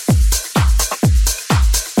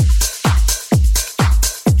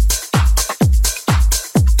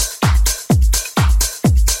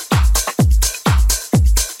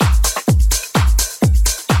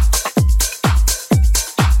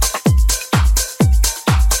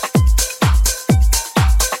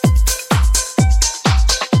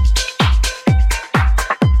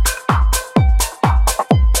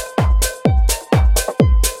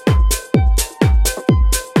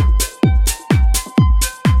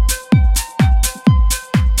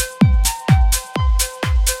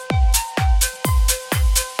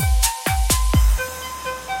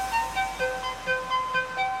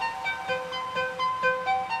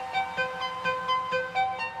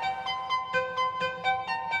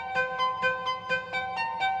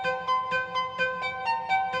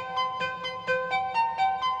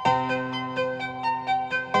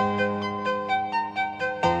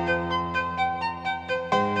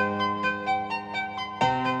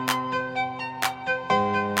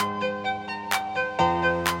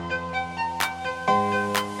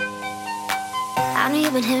 I know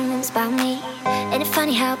you've been hearing rumors about me. Ain't it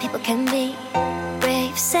funny how people can be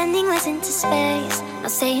brave, sending letters into space,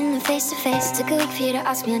 not saying them face to face. Took a week for you to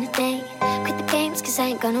ask me on a date. Quit the games, cause I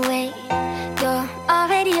ain't gonna wait. You're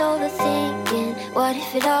already overthinking. What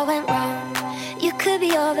if it all went wrong? You could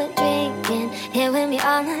be over drinking, here with me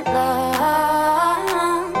all night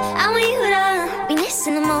long. I want you to be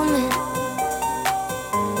missing the moment.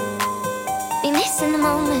 Be missing the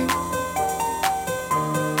moment.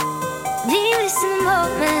 Be missing the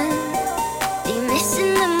moment. Be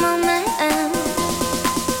missing the moment.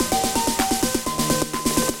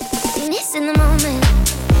 Be missing the moment.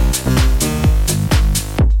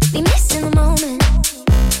 Be missing the moment.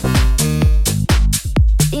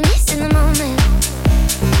 Be missing the moment.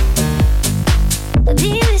 Be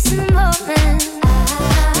missing the moment.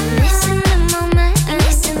 Missing the moment. Be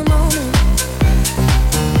missing the moment.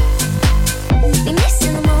 Be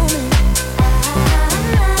missing the moment.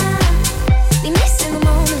 Be missing the moment. Be missing the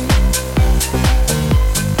moment.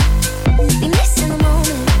 Be missing the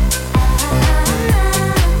moment.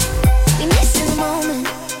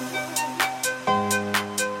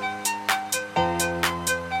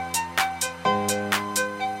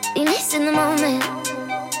 Be missing the moment.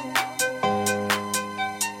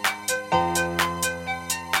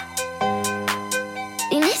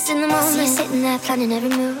 Be missing the moment. You're sitting there planning every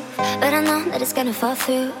move, but I know that it's gonna fall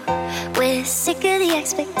through. We're sick of the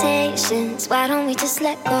expectations. Why don't we just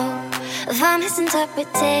let go of our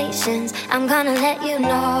misinterpretations? I'm gonna let you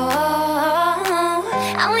know.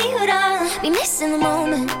 I want you to be missing the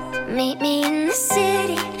moment. Meet me in the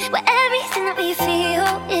city where everything that we feel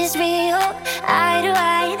is real. Eye to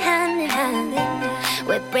eye and hand in hand.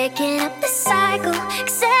 We're breaking up the cycle,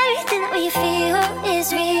 cause everything that we feel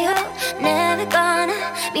is real. Never gonna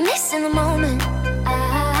be missing the moment.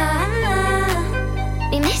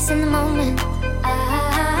 Be missing the moment.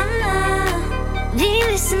 Be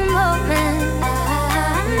missing the moment.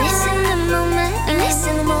 Missing the moment. Be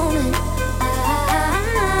missing the moment.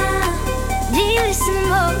 Be missing the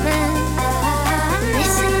moment.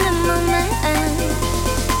 Missing the moment.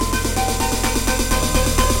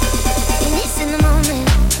 Be missing the moment.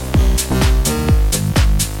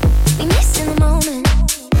 Be missing the moment.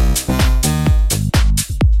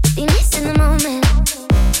 Be missing the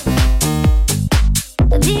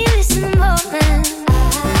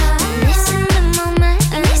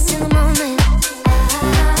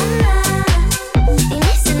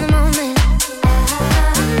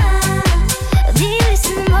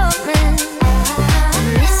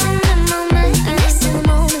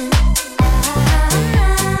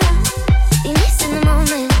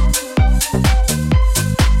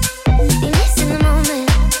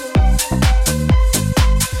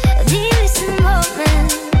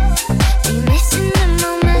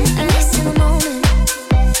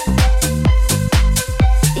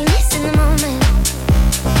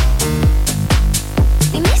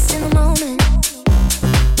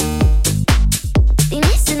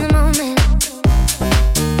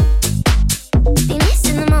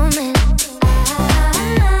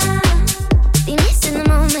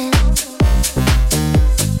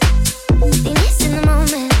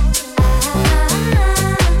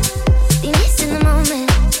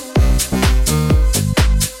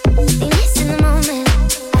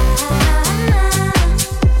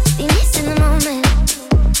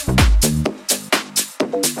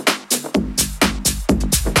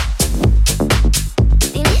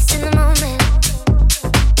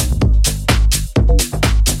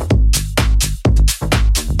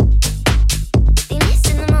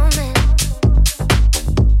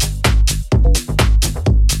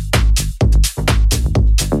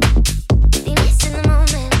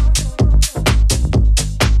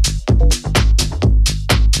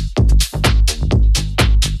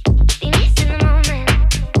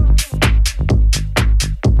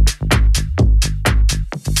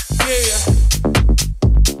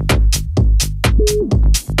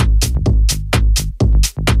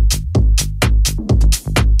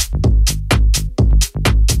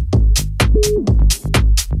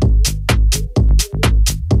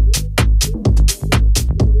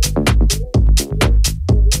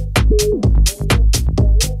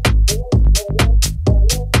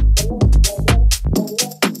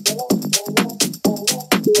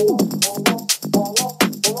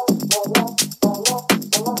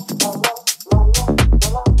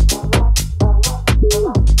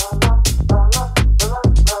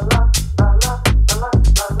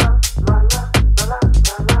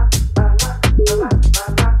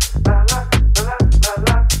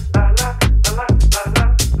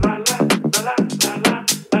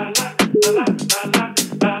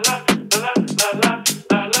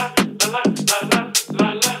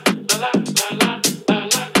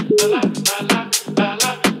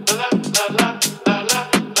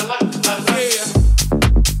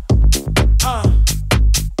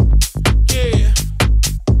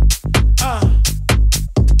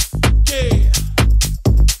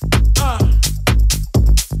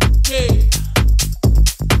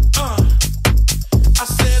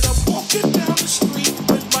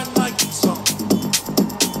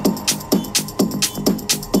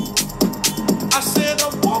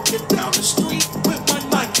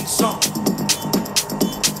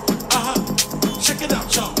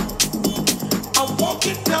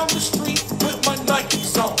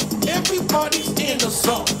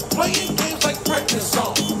song. Playing games like pregnant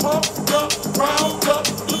song. Pumped up, round up.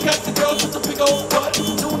 Look at the girls with the big old butt.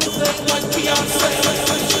 Doing the thing like Beyonce.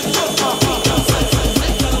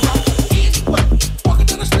 Walking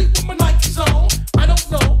down the street with my Nikes on. I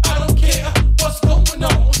don't know, I don't care what's going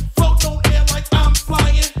on. Float on air like I'm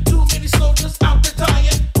flying. Too many soldiers out there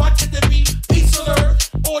dying. Why can't there be peace on earth?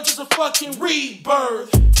 Or just a fucking rebirth?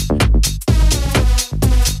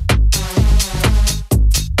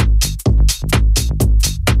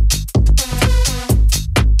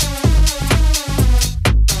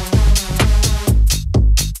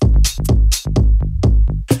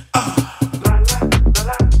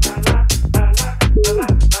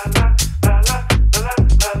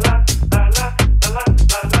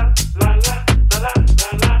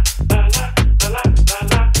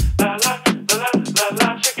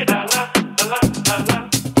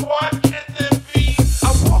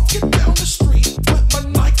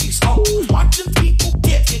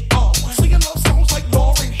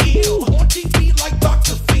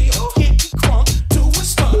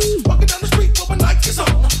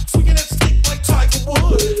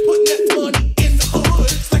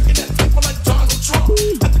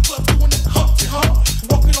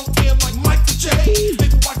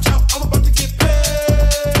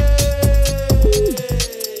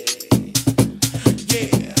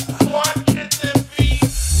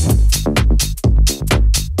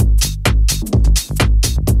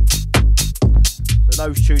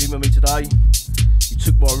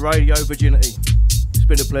 Radio virginity. It's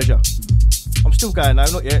been a pleasure. I'm still going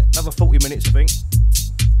though, not yet. Another 40 minutes, I think.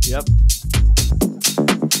 Yep.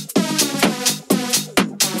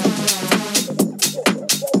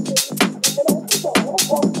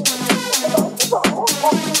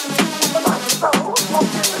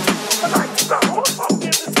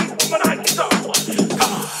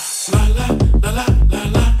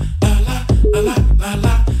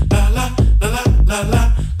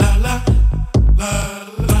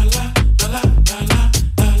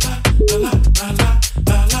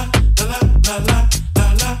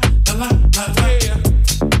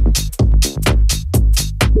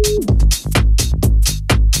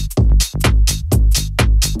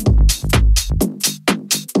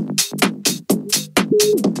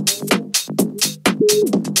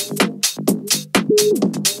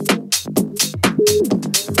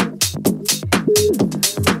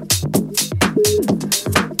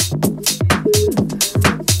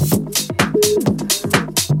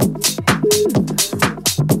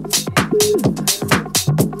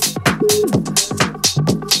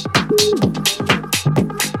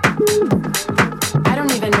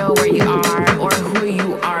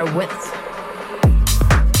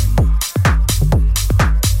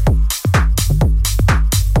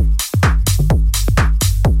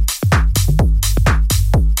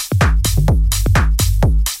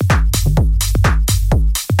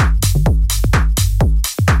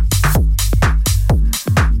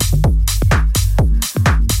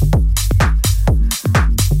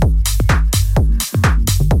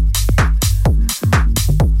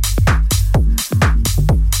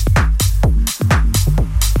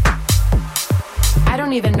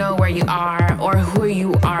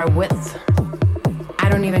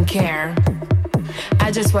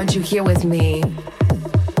 Here with me.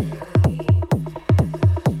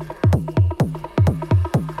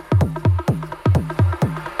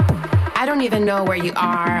 I don't even know where you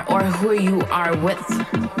are or who you are with.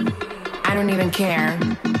 I don't even care.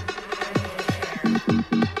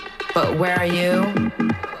 But where are you?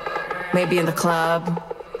 Maybe in the club,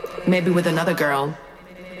 maybe with another girl.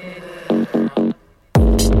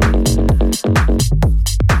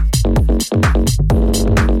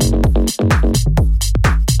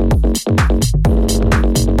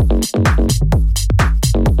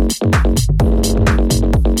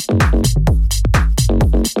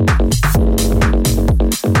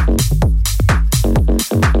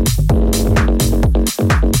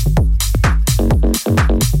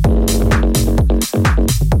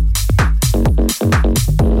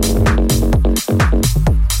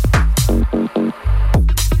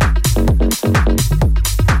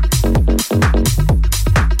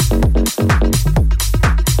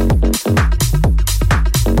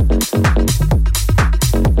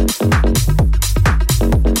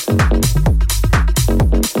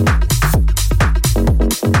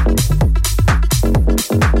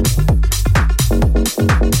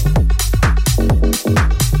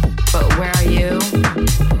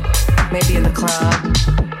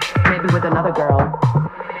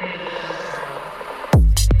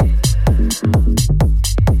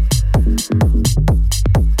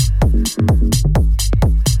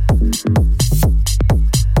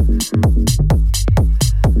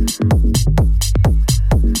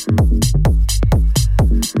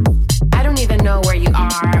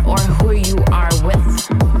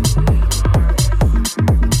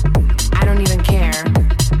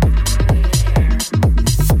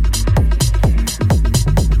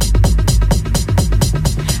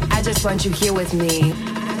 want you here with me.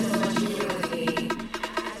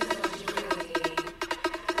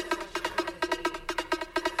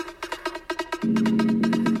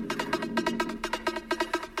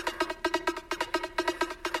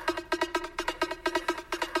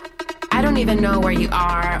 I don't even know where you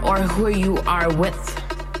are or who you are with.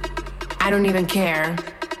 I don't even care.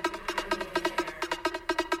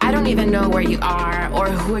 I don't even know where you are or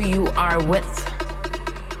who you are with.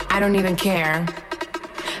 I don't even care.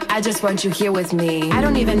 I just want you here with me. I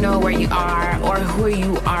don't even know where you are or who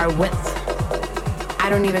you are with. I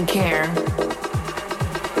don't even care.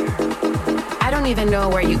 I don't even know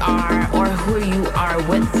where you are or who you are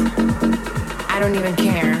with. I don't even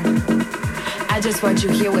care. I just want you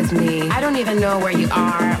here with me. I don't even know where you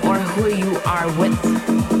are or who you are with.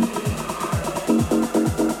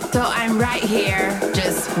 So I'm right here,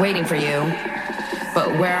 just waiting for you.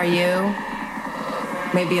 But where are you?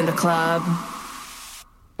 Maybe in the club.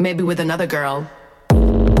 Maybe with another girl.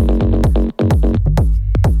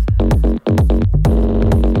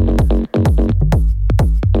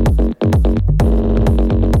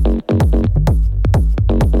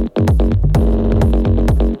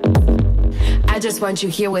 I just want you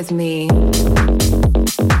here with me.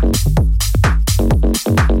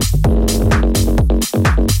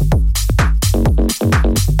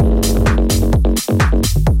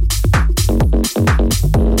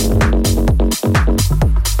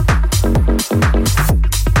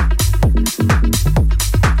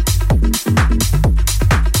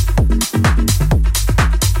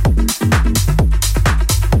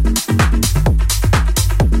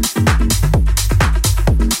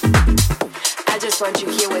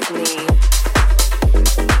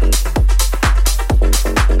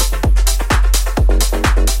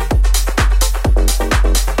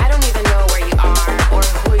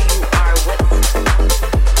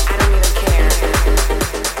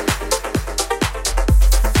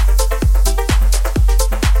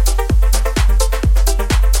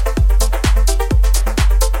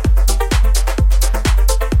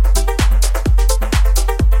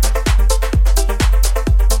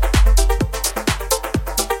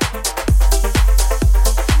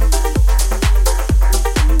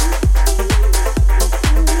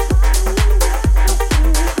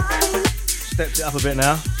 Up a bit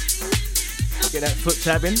now. Get that foot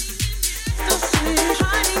tapping.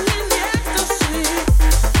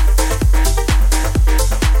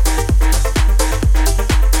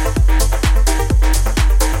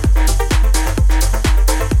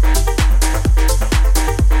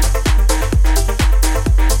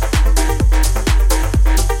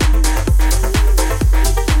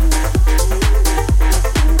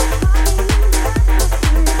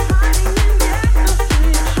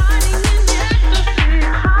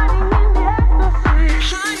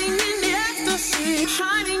 Hiding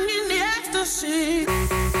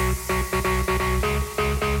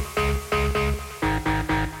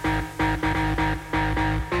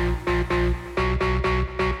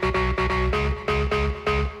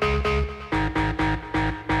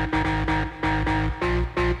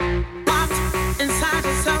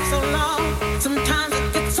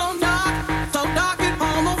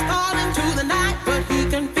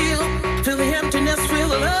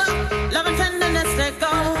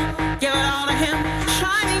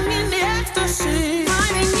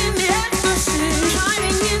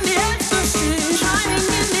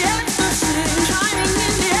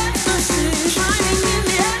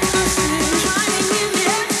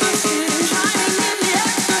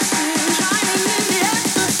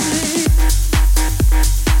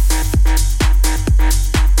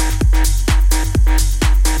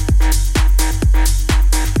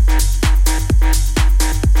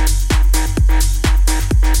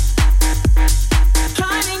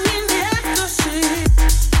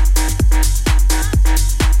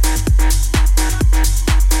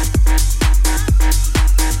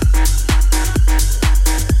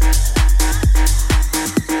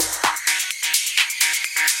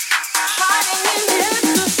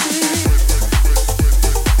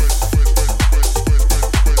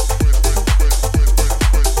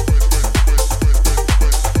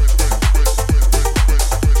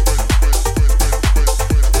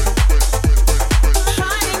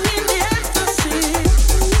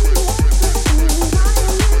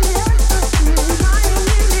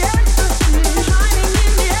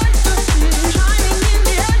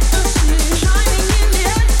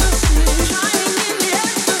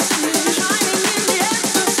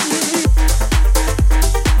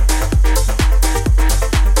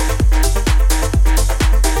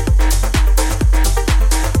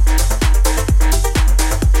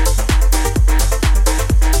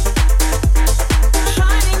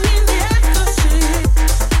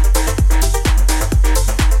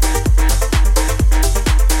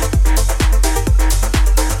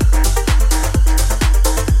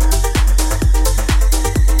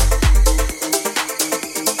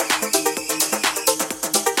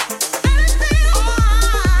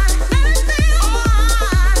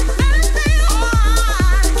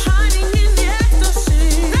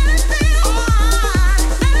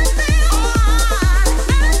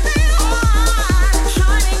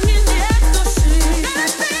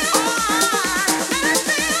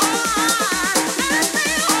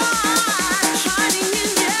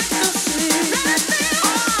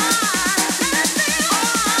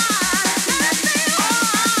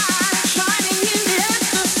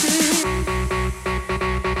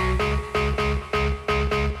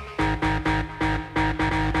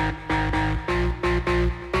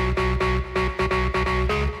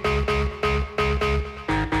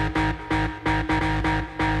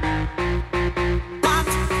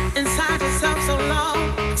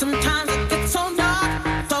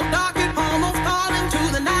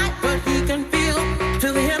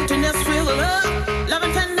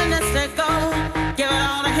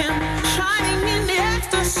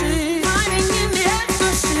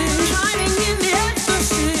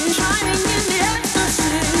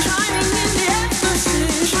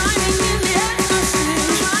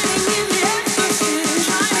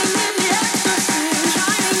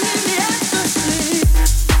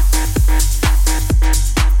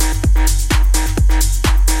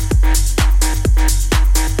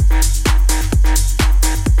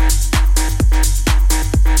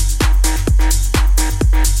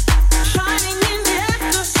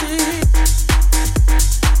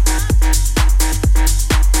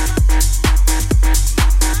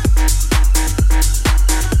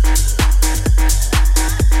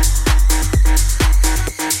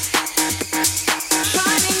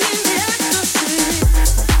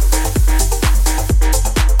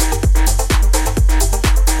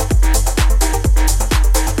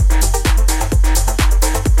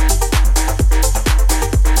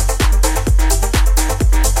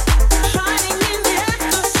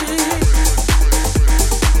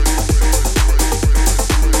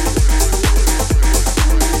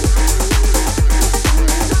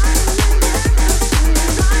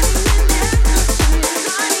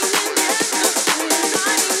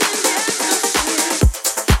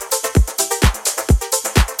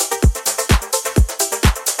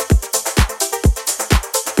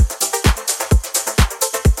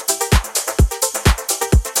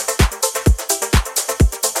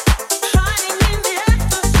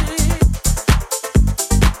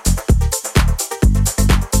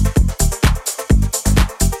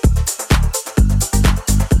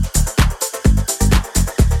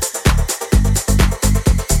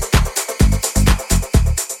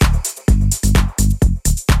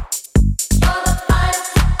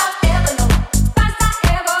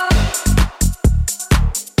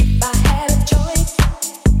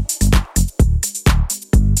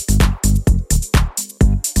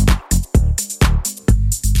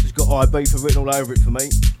Ibiza written all over it for me.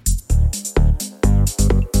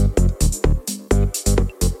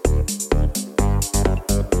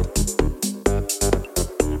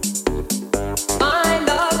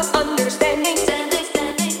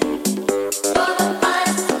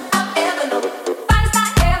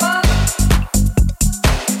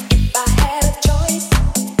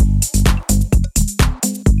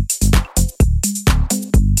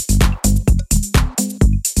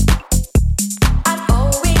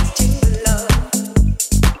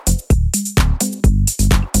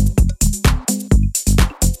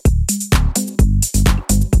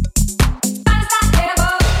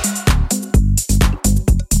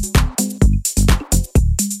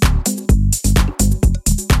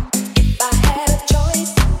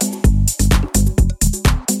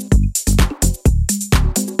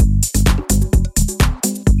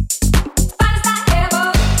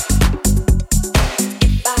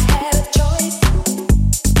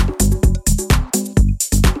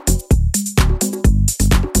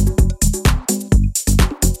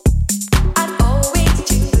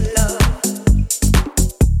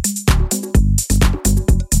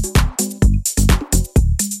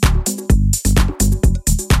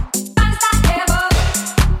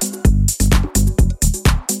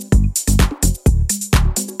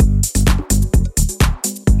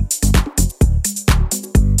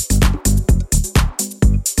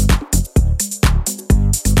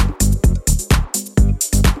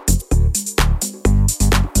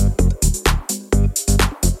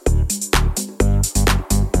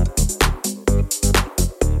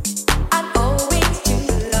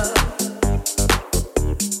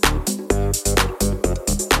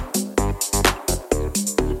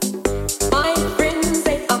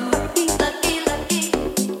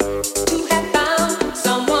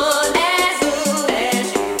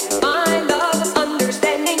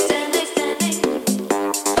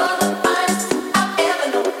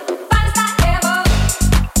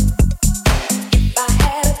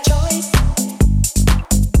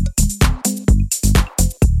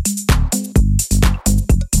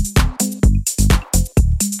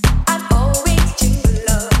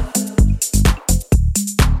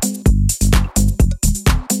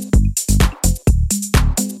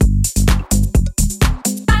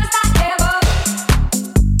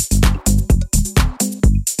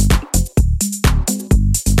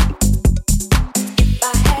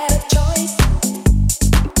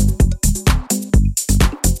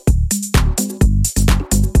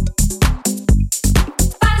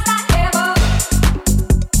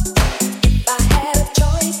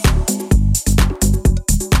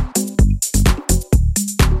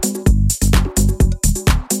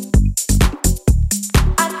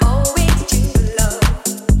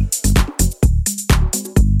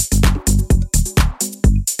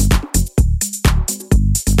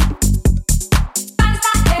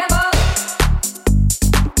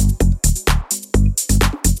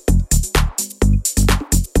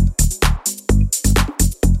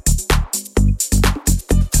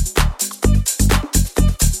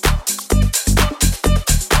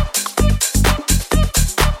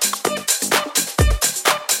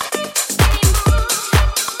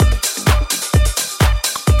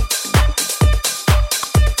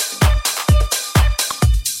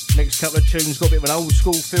 Couple of tunes, got a bit of an old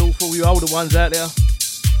school feel for all you older ones out there.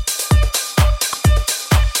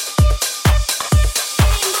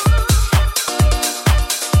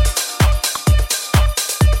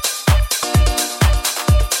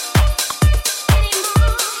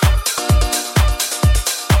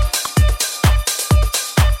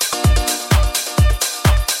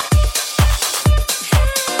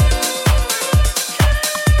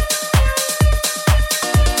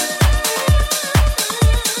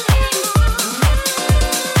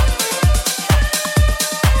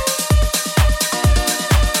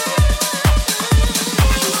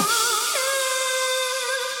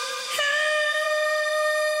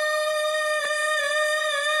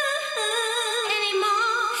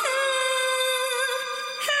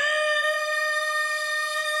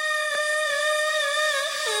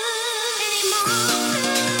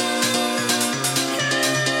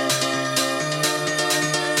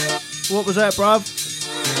 What was that, bruv?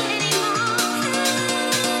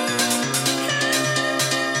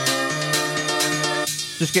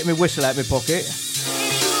 Just get me whistle out of my pocket.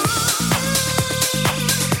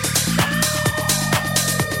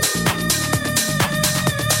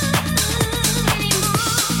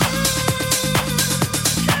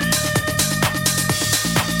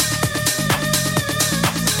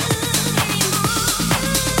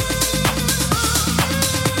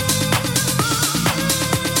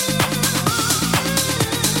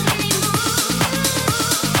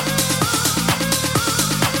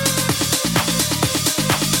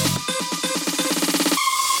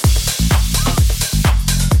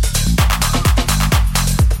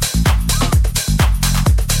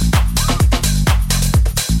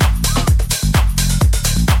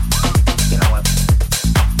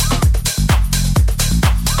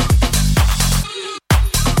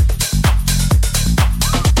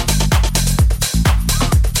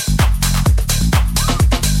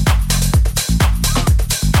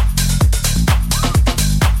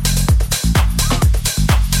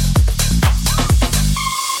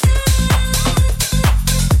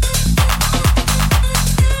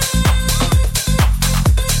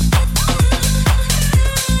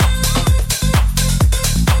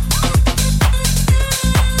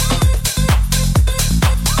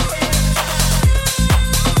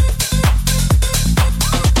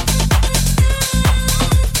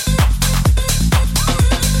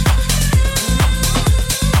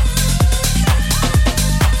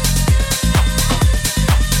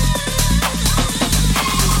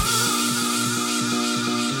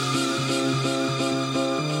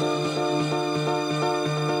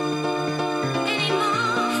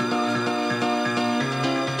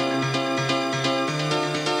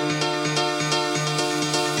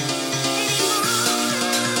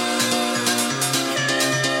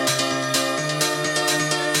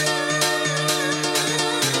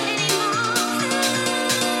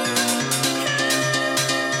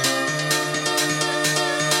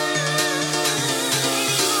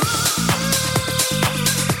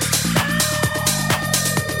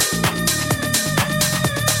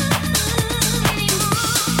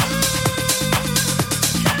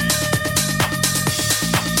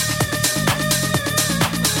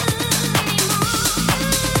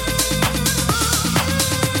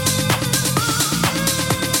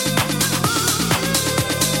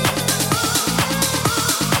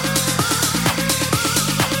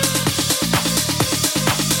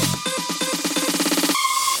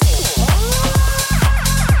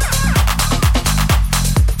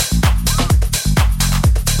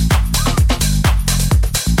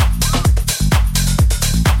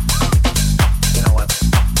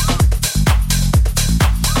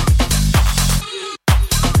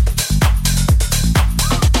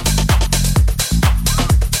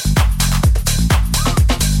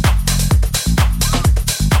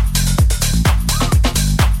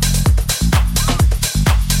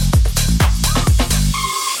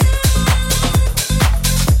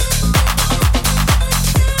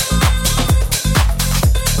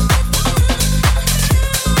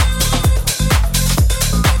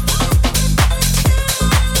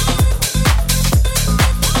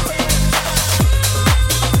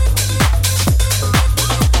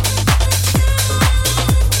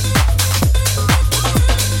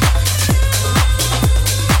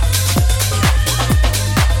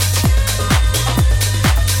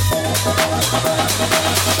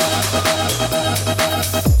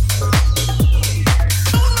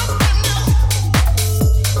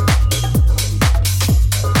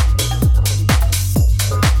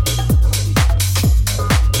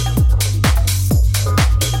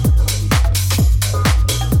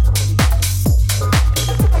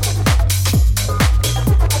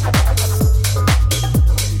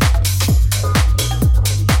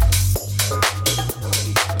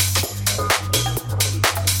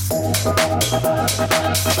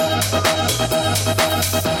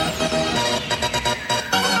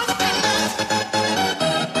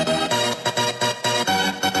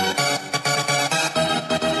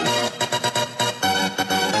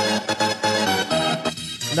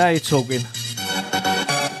 Now you're talking.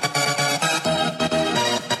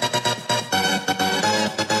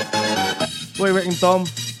 What do you reckon, Dom?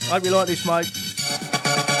 Hope you like this, mate.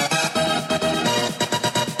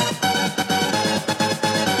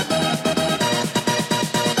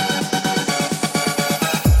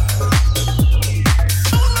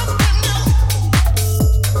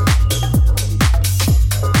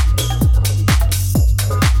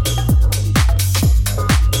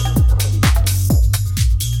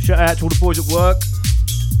 Shout out to all the boys at work.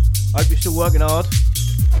 Hope you're still working hard.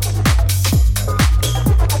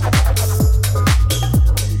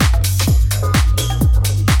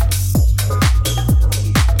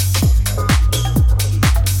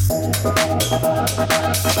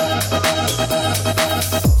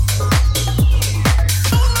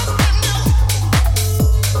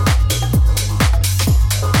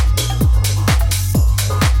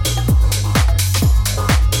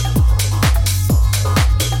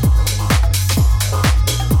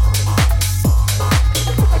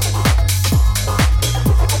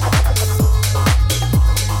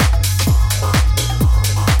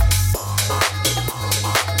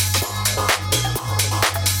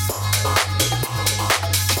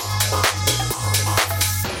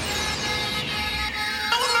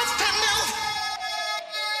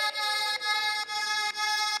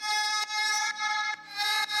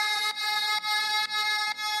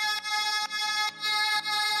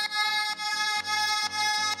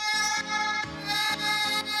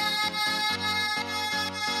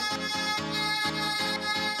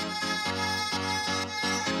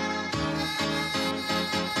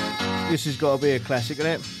 This has got to be a classic,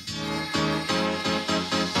 isn't it?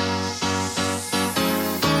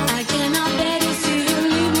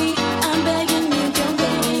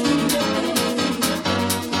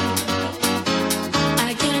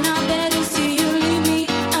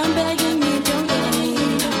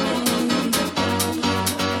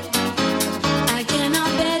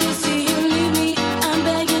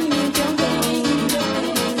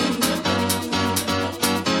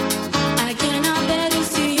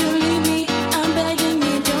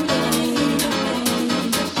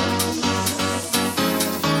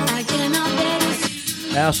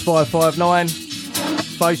 House 559,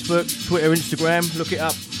 Facebook, Twitter, Instagram, look it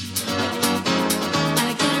up.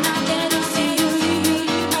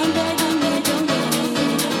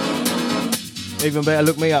 Even better,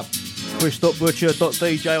 look me up,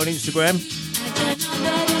 chris.butcher.dj on Instagram.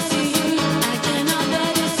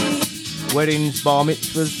 Weddings, bar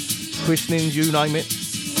mitzvahs, christenings, you name it.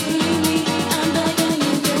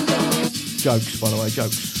 Jokes, by the way,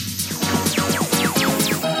 jokes.